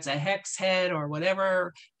screw, that's a hex head or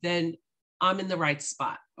whatever, then I'm in the right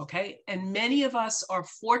spot, okay? And many of us are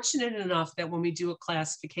fortunate enough that when we do a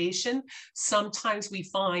classification, sometimes we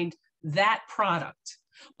find that product.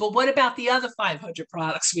 But what about the other 500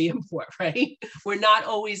 products we import, right? We're not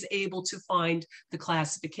always able to find the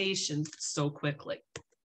classification so quickly.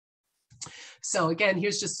 So again,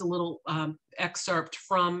 here's just a little excerpt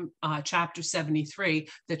from chapter 73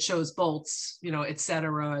 that shows bolts, you know, et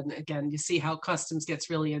cetera. And again, you see how customs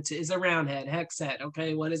gets really into, is a round head, hex head,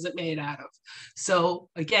 okay, what is it made out of? So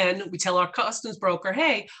again, we tell our customs broker,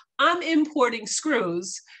 hey, I'm importing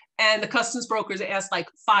screws, and the customs brokers ask like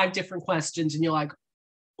 5 different questions, and you're like,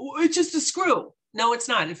 oh, it's just a screw. No, it's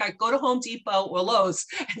not. In fact, go to Home Depot or Lowe's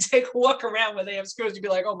and take a walk around where they have screws. You'd be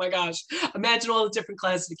like, oh my gosh, imagine all the different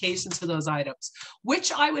classifications for those items,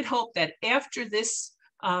 which I would hope that after this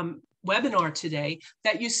webinar today,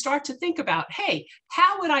 that you start to think about, hey,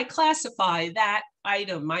 how would I classify that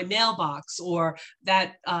item, my mailbox, or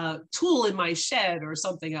that tool in my shed or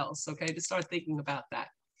something else, okay, to start thinking about that.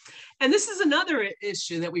 And this is another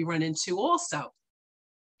issue that we run into also,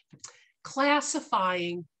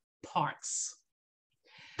 classifying parts.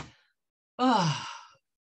 Oh,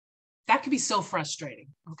 that can be so frustrating,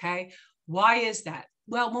 okay? Why is that?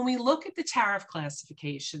 Well, when we look at the tariff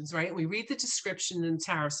classifications, right, we read the description in the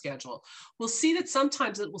tariff schedule, we'll see that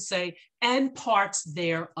sometimes it will say, and parts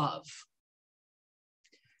thereof.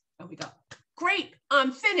 And we go, great,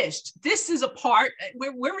 I'm finished. This is a part,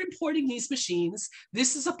 we're importing these machines.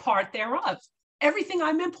 This is a part thereof. Everything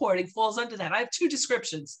I'm importing falls under that. I have 2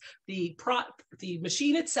 descriptions, the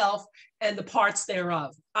machine itself and the parts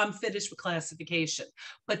thereof. I'm finished with classification,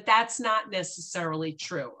 but that's not necessarily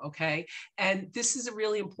true, okay? And this is a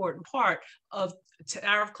really important part of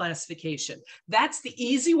tariff classification. That's the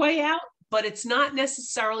easy way out, but it's not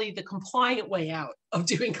necessarily the compliant way out of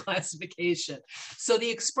doing classification. So the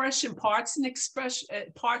expression parts and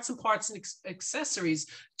accessories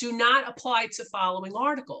do not apply to following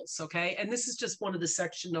articles, okay? And this is just one of the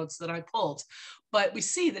section notes that I pulled, but we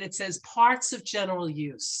see that it says parts of general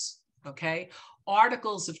use, okay?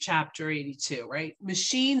 Articles of Chapter 82, right?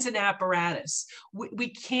 Machines and apparatus. We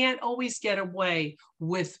can't always get away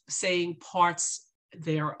with saying parts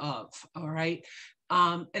thereof, all right?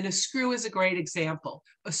 And a screw is a great example.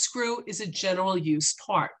 A screw is a general use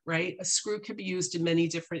part, right? A screw can be used in many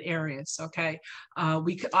different areas, okay?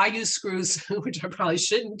 I use screws, which I probably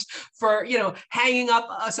shouldn't, for, you know, hanging up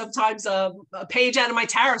sometimes a page out of my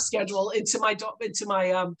tariff schedule into my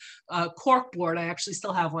cork board. I actually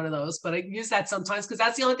still have one of those, but I use that sometimes because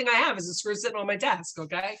that's the only thing I have is a screw sitting on my desk,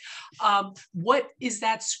 okay? What is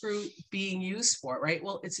that screw being used for, right?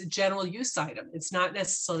 Well, it's a general use item. It's not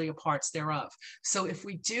necessarily a parts thereof. So if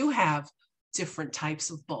we do have different types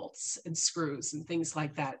of bolts and screws and things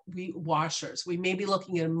like that, washers, we may be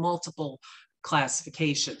looking at multiple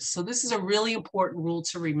classifications. So this is a really important rule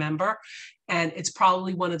to remember. And it's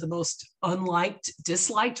probably one of the most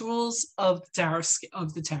disliked rules of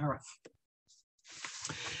the tariff.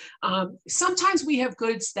 Sometimes we have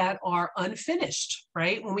goods that are unfinished,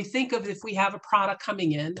 right? When we think of if we have a product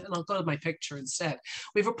coming in, and I'll go to my picture instead.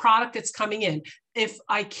 We have a product that's coming in. If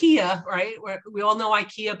IKEA, right? We all know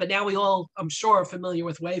IKEA, but now we all, I'm sure, are familiar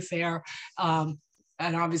with Wayfair and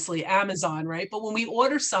obviously Amazon, right? But when we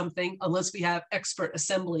order something, unless we have expert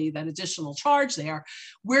assembly, that additional charge there,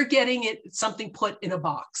 we're getting something put in a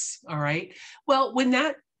box, all right? Well, when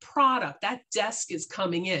that product, that desk is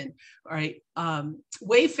coming in, all right?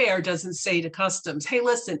 Wayfair doesn't say to customs, hey,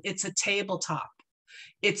 listen, it's a tabletop.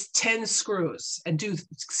 It's 10 screws, and do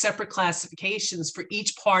separate classifications for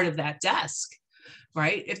each part of that desk,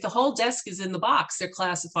 right? If the whole desk is in the box, they're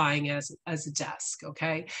classifying as a desk,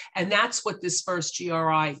 okay? And that's what this first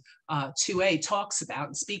GRI 2A talks about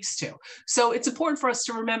and speaks to. So it's important for us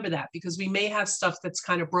to remember that, because we may have stuff that's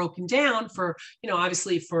kind of broken down for, you know,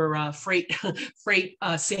 obviously for freight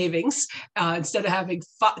savings. Instead of having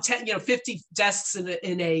 50 desks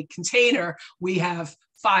in a container, we have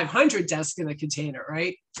 500 desks in a container,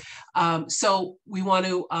 right? So we want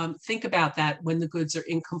to think about that when the goods are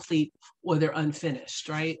incomplete or they're unfinished,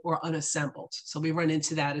 right? Or unassembled. So we run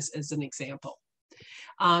into that as an example.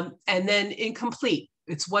 And then incomplete,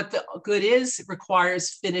 it's what the good is, it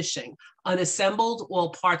requires finishing. Unassembled,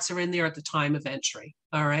 all parts are in there at the time of entry,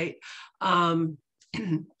 all right?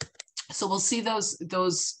 So we'll see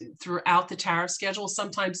those throughout the tariff schedule,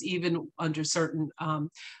 sometimes even under certain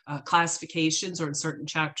classifications or in certain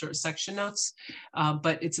chapter or section notes.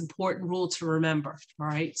 But it's an important rule to remember, all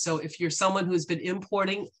right? So if you're someone who's been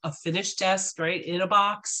importing a finished desk, right, in a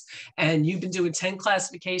box, and you've been doing 10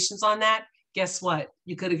 classifications on that, guess what?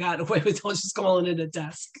 You could have gotten away with just calling it a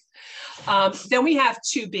desk. Then we have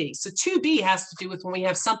 2B. So 2B has to do with when we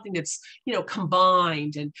have something that's, you know,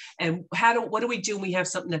 combined, and what do we do when we have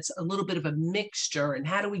something that's a little bit of a mixture, and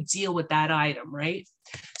how do we deal with that item, right?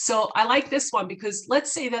 So I like this one because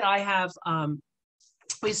let's say that I have,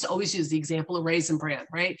 we used to always use the example of Raisin Bran,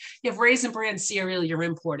 right? You have Raisin Bran cereal you're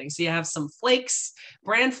importing. So you have some flakes,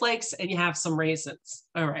 bran flakes, and you have some raisins.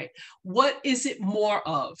 All right. What is it more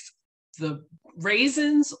of? The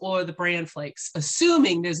raisins or the bran flakes,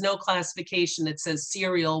 assuming there's no classification that says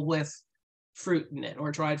cereal with fruit in it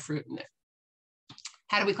or dried fruit in it.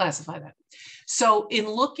 How do we classify that? So in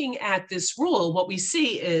looking at this rule, what we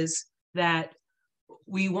see is that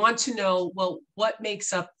we want to know, well, what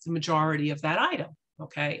makes up the majority of that item,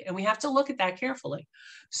 okay? And we have to look at that carefully.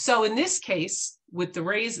 So in this case, with the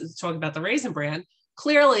raisins, talking about the Raisin Bran,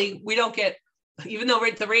 clearly we don't get, even though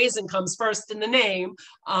the raisin comes first in the name,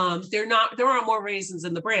 there aren't more raisins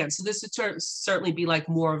in the brand. So this would certainly be like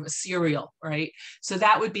more of a cereal, right? So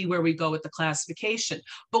that would be where we go with the classification.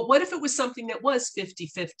 But what if it was something that was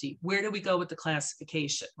 50-50? Where do we go with the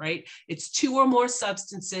classification, right? It's 2 or more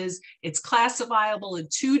substances. It's classifiable in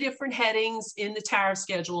 2 different headings in the tariff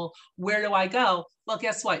schedule. Where do I go? Well,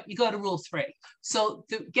 guess what? You go to Rule 3. So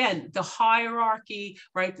again, the hierarchy,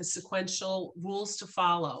 right? The sequential rules to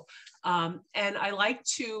follow. And I like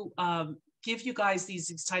to give you guys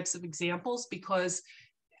these types of examples because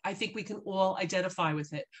I think we can all identify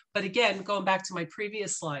with it. But again, going back to my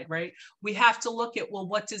previous slide, right? We have to look at, well,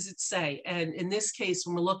 what does it say? And in this case,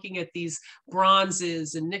 when we're looking at these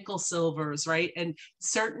bronzes and nickel silvers, right? And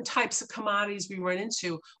certain types of commodities we run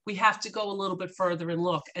into, we have to go a little bit further and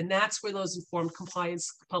look. And that's where those informed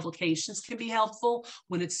compliance publications can be helpful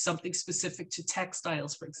when it's something specific to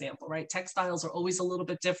textiles, for example, right? Textiles are always a little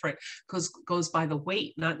bit different because it goes by the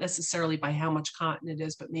weight, not necessarily by how much cotton it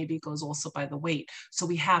is, but maybe it goes also by the weight. So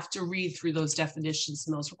we have to read through those definitions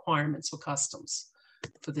and those requirements for customs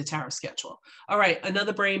for the tariff schedule. All right,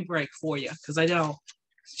 another brain break for you, because I know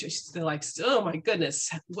they're like, oh my goodness,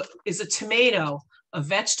 what is a tomato, a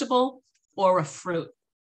vegetable or a fruit?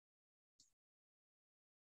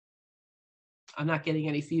 I'm not getting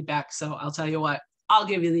any feedback, so I'll tell you what, I'll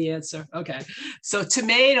give you the answer. Okay, so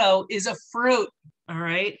tomato is a fruit, all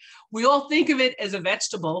right? We all think of it as a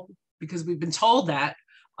vegetable because we've been told that.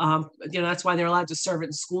 That's why they're allowed to serve it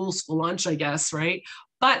in school lunch, I guess, right?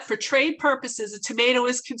 But for trade purposes, a tomato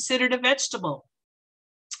is considered a vegetable.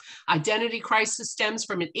 Identity crisis stems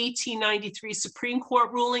from an 1893 Supreme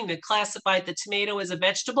Court ruling that classified the tomato as a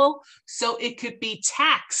vegetable, so it could be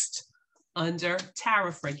taxed under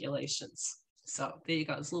tariff regulations. So there you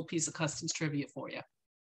go, this little piece of customs trivia for you.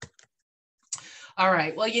 All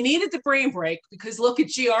right, well, you needed the brain break because look at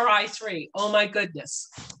GRI 3. Oh my goodness.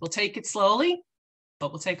 We'll take it slowly,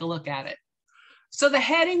 but we'll take a look at it. So the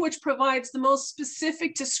heading which provides the most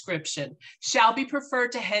specific description shall be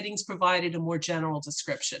preferred to headings provided a more general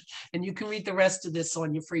description. And you can read the rest of this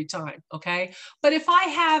on your free time, okay? But if I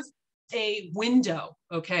have a window,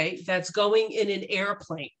 okay, that's going in an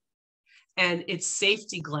airplane and it's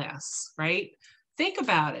safety glass, right? Think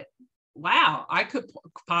about it. Wow, I could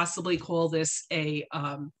possibly call this a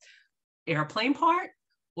airplane part,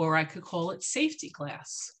 or I could call it safety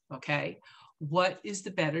glass, okay? What is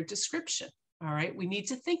the better description? All right, we need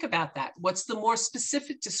to think about that. What's the more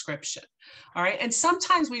specific description? All right, and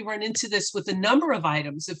sometimes we run into this with a number of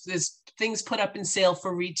items. If there's things put up in sale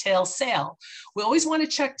for retail sale, we always want to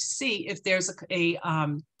check to see if there's a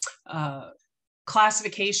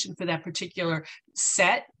classification for that particular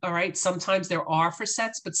set. All right, sometimes there are for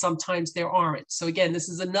sets, but sometimes there aren't. So again, this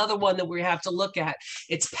is another one that we have to look at.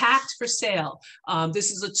 It's packed for sale.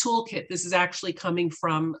 This is a toolkit. This is actually coming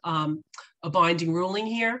from a binding ruling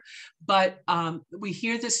here, but we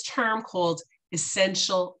hear this term called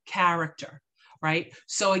essential character, right?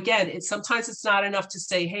 So again, sometimes it's not enough to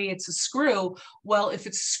say, hey, it's a screw. Well, if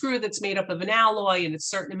it's a screw that's made up of an alloy and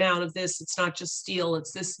it's a certain amount of this, it's not just steel,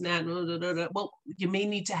 it's this and that. Well, you may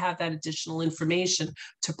need to have that additional information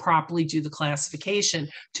to properly do the classification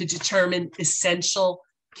to determine essential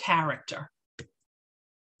character.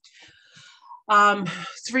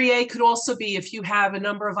 3A could also be if you have a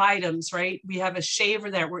number of items, right? We have a shaver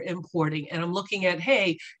that we're importing and I'm looking at,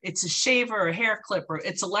 hey, it's a shaver, a hair clipper,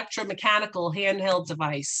 it's electromechanical handheld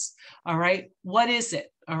device. All right, what is it?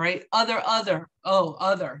 All right, other, other.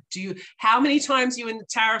 How many times you in the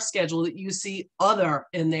tariff schedule that you see other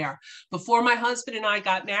in there? Before my husband and I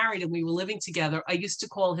got married and we were living together, I used to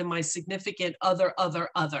call him my significant other,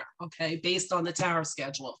 okay, based on the tariff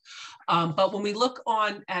schedule. But when we look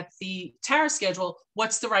at the tariff schedule,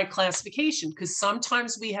 what's the right classification? Because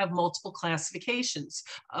sometimes we have multiple classifications,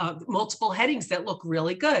 multiple headings that look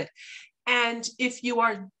really good. And if you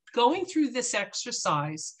are going through this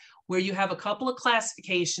exercise where you have a couple of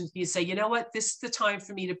classifications, you say, you know what, this is the time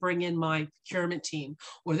for me to bring in my procurement team,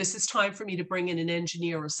 or this is time for me to bring in an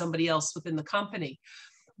engineer or somebody else within the company.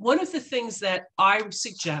 One of the things that I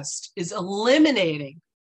suggest is eliminating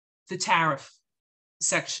the tariff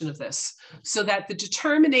section of this so that the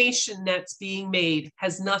determination that's being made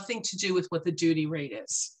has nothing to do with what the duty rate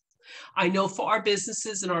is. I know for our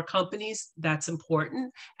businesses and our companies, that's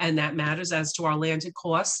important and that matters as to our landed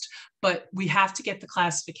cost, but we have to get the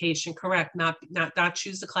classification correct, not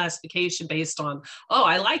choose the classification based on, oh,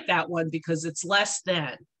 I like that one because it's less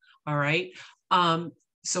than, all right?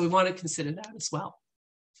 So we want to consider that as well.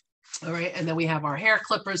 All right, and then we have our hair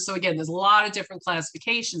clippers. So again, there's a lot of different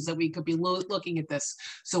classifications that we could be looking at this.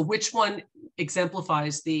 So which one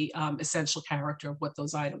exemplifies the essential character of what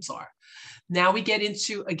those items are? Now we get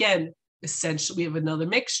into, again, essential, we have another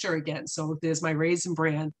mixture again. So there's my Raisin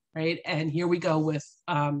brand, right? And here we go with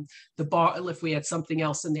the bar, if we had something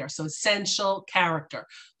else in there. So essential character.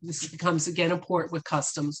 This becomes, again, important with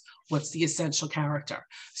customs. What's the essential character?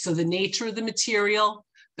 So the nature of the material,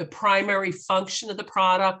 the primary function of the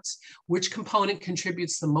product, which component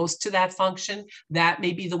contributes the most to that function, that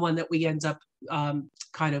may be the one that we end up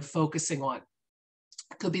kind of focusing on.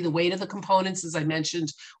 Could be the weight of the components, as I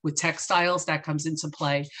mentioned, with textiles, that comes into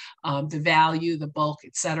play, the value, the bulk,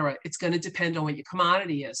 etc. It's going to depend on what your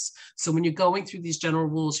commodity is. So when you're going through these general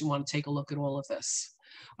rules, you want to take a look at all of this.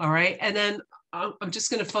 All right, and then I'm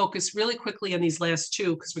just going to focus really quickly on these last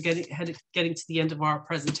two because we're getting to the end of our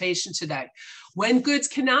presentation today. When goods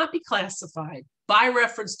cannot be classified by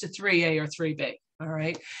reference to 3A or 3B, all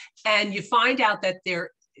right, and you find out that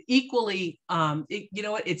they're equally, you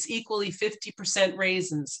know what, it's equally 50%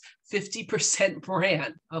 raisins, 50%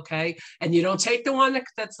 bran, okay? And you don't take the one that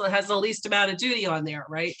has the least amount of duty on there,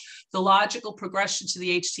 right? The logical progression to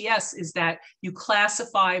the HTS is that you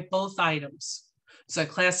classify both items. So I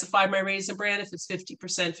classify my raisin bran if it's 50%,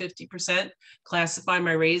 50%, classify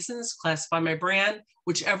my raisins, classify my bran,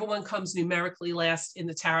 whichever one comes numerically last in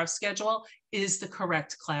the tariff schedule is the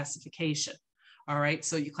correct classification. All right,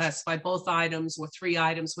 so you classify both items or 3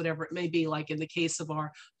 items, whatever it may be, like in the case of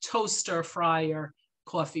our toaster, fryer,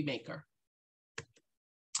 coffee maker.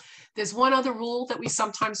 There's one other rule that we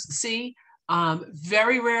sometimes see,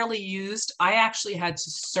 very rarely used. I actually had to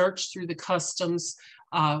search through the customs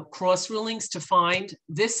cross rulings to find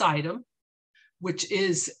this item, which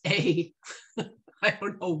is a, I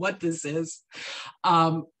don't know what this is.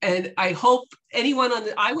 And I hope anyone on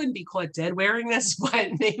the, I wouldn't be caught dead wearing this, but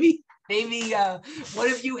maybe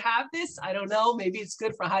one of you have this. I don't know. Maybe it's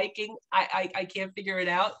good for hiking. I can't figure it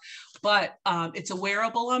out. But it's a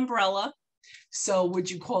wearable umbrella. So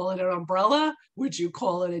would you call it an umbrella? Would you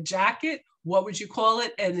call it a jacket? What would you call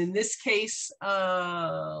it? And in this case,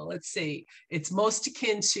 let's see, it's most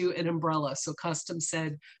akin to an umbrella. So Customs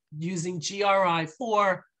said using GRI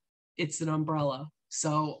 4, it's an umbrella.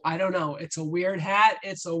 So I don't know. It's a weird hat.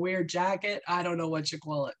 It's a weird jacket. I don't know what you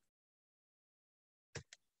call it.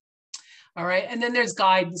 All right, and then there's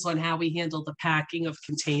guidance on how we handle the packing of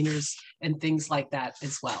containers and things like that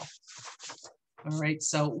as well. All right,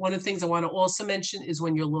 so one of the things I want to also mention is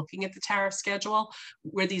when you're looking at the tariff schedule,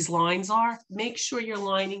 where these lines are, make sure you're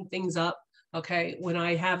lining things up. Okay, when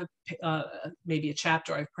I have maybe a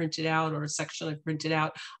chapter I've printed out or a section I've printed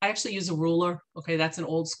out, I actually use a ruler. Okay, that's an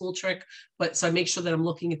old school trick, but so I make sure that I'm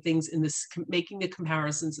looking at things in this, making the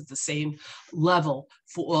comparisons at the same level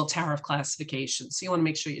for all tariff classifications. So you want to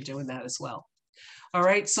make sure you're doing that as well. All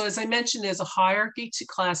right, so as I mentioned, there's a hierarchy to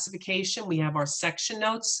classification. We have our section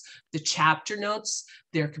notes, the chapter notes.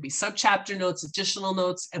 There could be subchapter notes, additional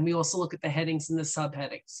notes, and we also look at the headings and the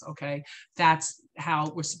subheadings, okay? That's how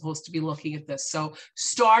we're supposed to be looking at this. So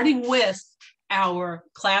starting with our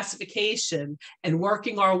classification and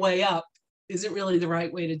working our way up isn't really the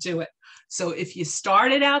right way to do it. So if you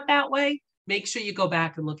started out that way, make sure you go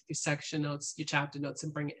back and look at your section notes, your chapter notes,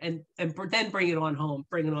 and bring it and then bring it on home,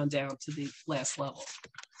 bring it on down to the last level.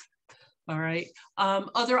 All right.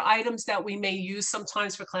 Other items that we may use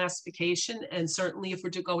sometimes for classification, and certainly if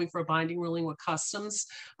we're going for a binding ruling with Customs,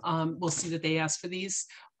 we'll see that they ask for these,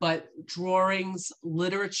 but drawings,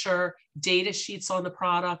 literature, data sheets on the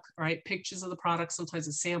product, all right, pictures of the product, sometimes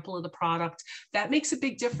a sample of the product. That makes a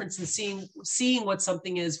big difference in seeing what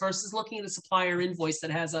something is versus looking at a supplier invoice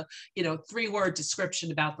that has a 3-word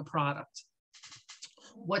description about the product.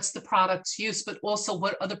 What's the product's use, but also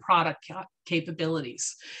what are the product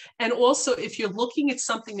capabilities? And also, if you're looking at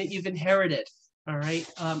something that you've inherited, all right,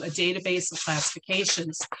 a database of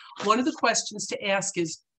classifications, one of the questions to ask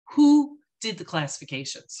is, who did the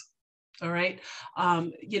classifications? All right.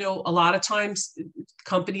 A lot of times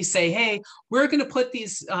companies say, hey, we're going to put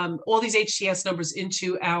these all these HTS numbers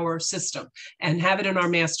into our system and have it in our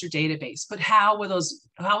master database. But how are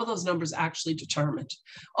those numbers actually determined?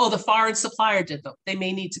 Oh, the foreign supplier did them. They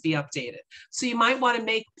may need to be updated. So you might want to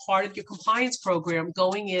make part of your compliance program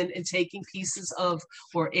going in and taking pieces of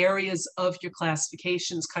or areas of your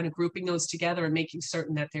classifications, kind of grouping those together and making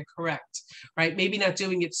certain that they're correct, right? Maybe not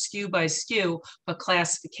doing it SKU by SKU, but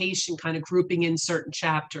classification kind of grouping in certain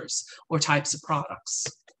chapters or types of products.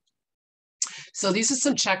 So these are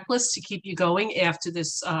some checklists to keep you going after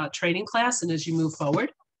this training class and as you move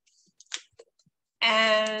forward.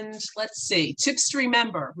 And let's see, tips to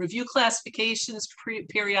remember: review classifications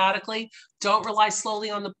periodically. Don't rely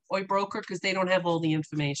solely on the broker because they don't have all the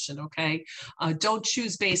information, okay? Don't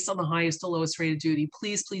choose based on the highest or lowest rate of duty.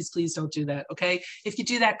 Please, please, please don't do that, okay? If you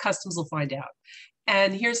do that, Customs will find out.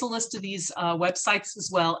 And here's a list of these websites as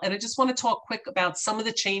well. And I just want to talk quick about some of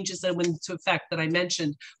the changes that went into effect that I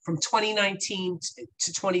mentioned from 2019 to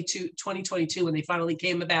 2022 when they finally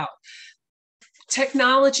came about.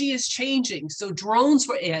 Technology is changing. So drones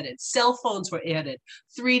were added, cell phones were added,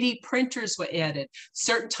 3D printers were added,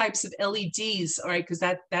 certain types of LEDs, all right, because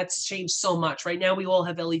that's changed so much. Right now, we all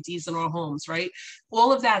have LEDs in our homes, right?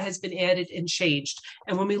 All of that has been added and changed.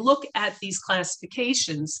 And when we look at these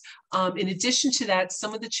classifications, in addition to that,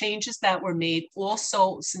 some of the changes that were made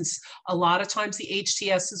also, since a lot of times the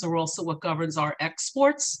HTSs are also what governs our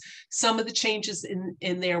exports, some of the changes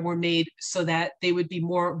in there were made so that they would be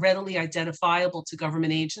more readily identifiable to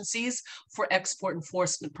government agencies for export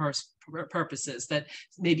enforcement purposes, that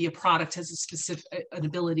maybe a product has a specific an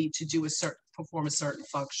ability to do perform a certain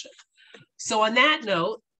function. So on that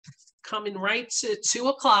note, coming right to 2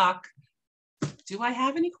 o'clock, do I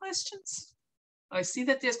have any questions? I see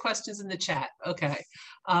that there's questions in the chat. Okay.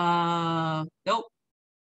 Nope.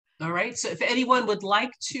 All right. So if anyone would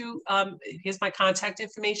like to, here's my contact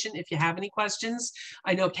information. If you have any questions,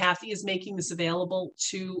 I know Kathy is making this available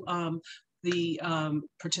to the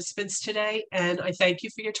participants today. And I thank you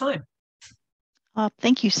for your time.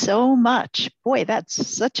 Thank you so much. Boy, that's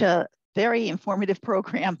such a very informative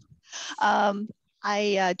program.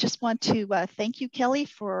 I just want to thank you, Kelly,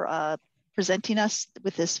 for presenting us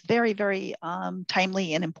with this very, very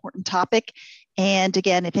timely and important topic. And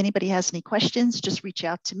again, if anybody has any questions, just reach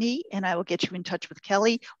out to me and I will get you in touch with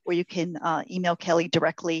Kelly, or you can email Kelly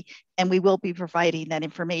directly, and we will be providing that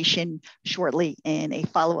information shortly in a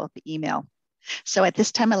follow-up email. So at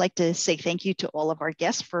this time, I'd like to say thank you to all of our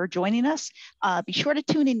guests for joining us. Be sure to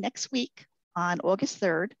tune in next week on August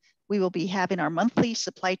 3rd. We will be having our monthly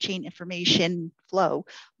supply chain information flow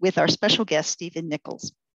with our special guest, Stephen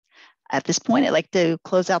Nichols. At this point, I'd like to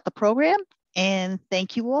close out the program and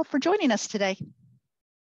thank you all for joining us today.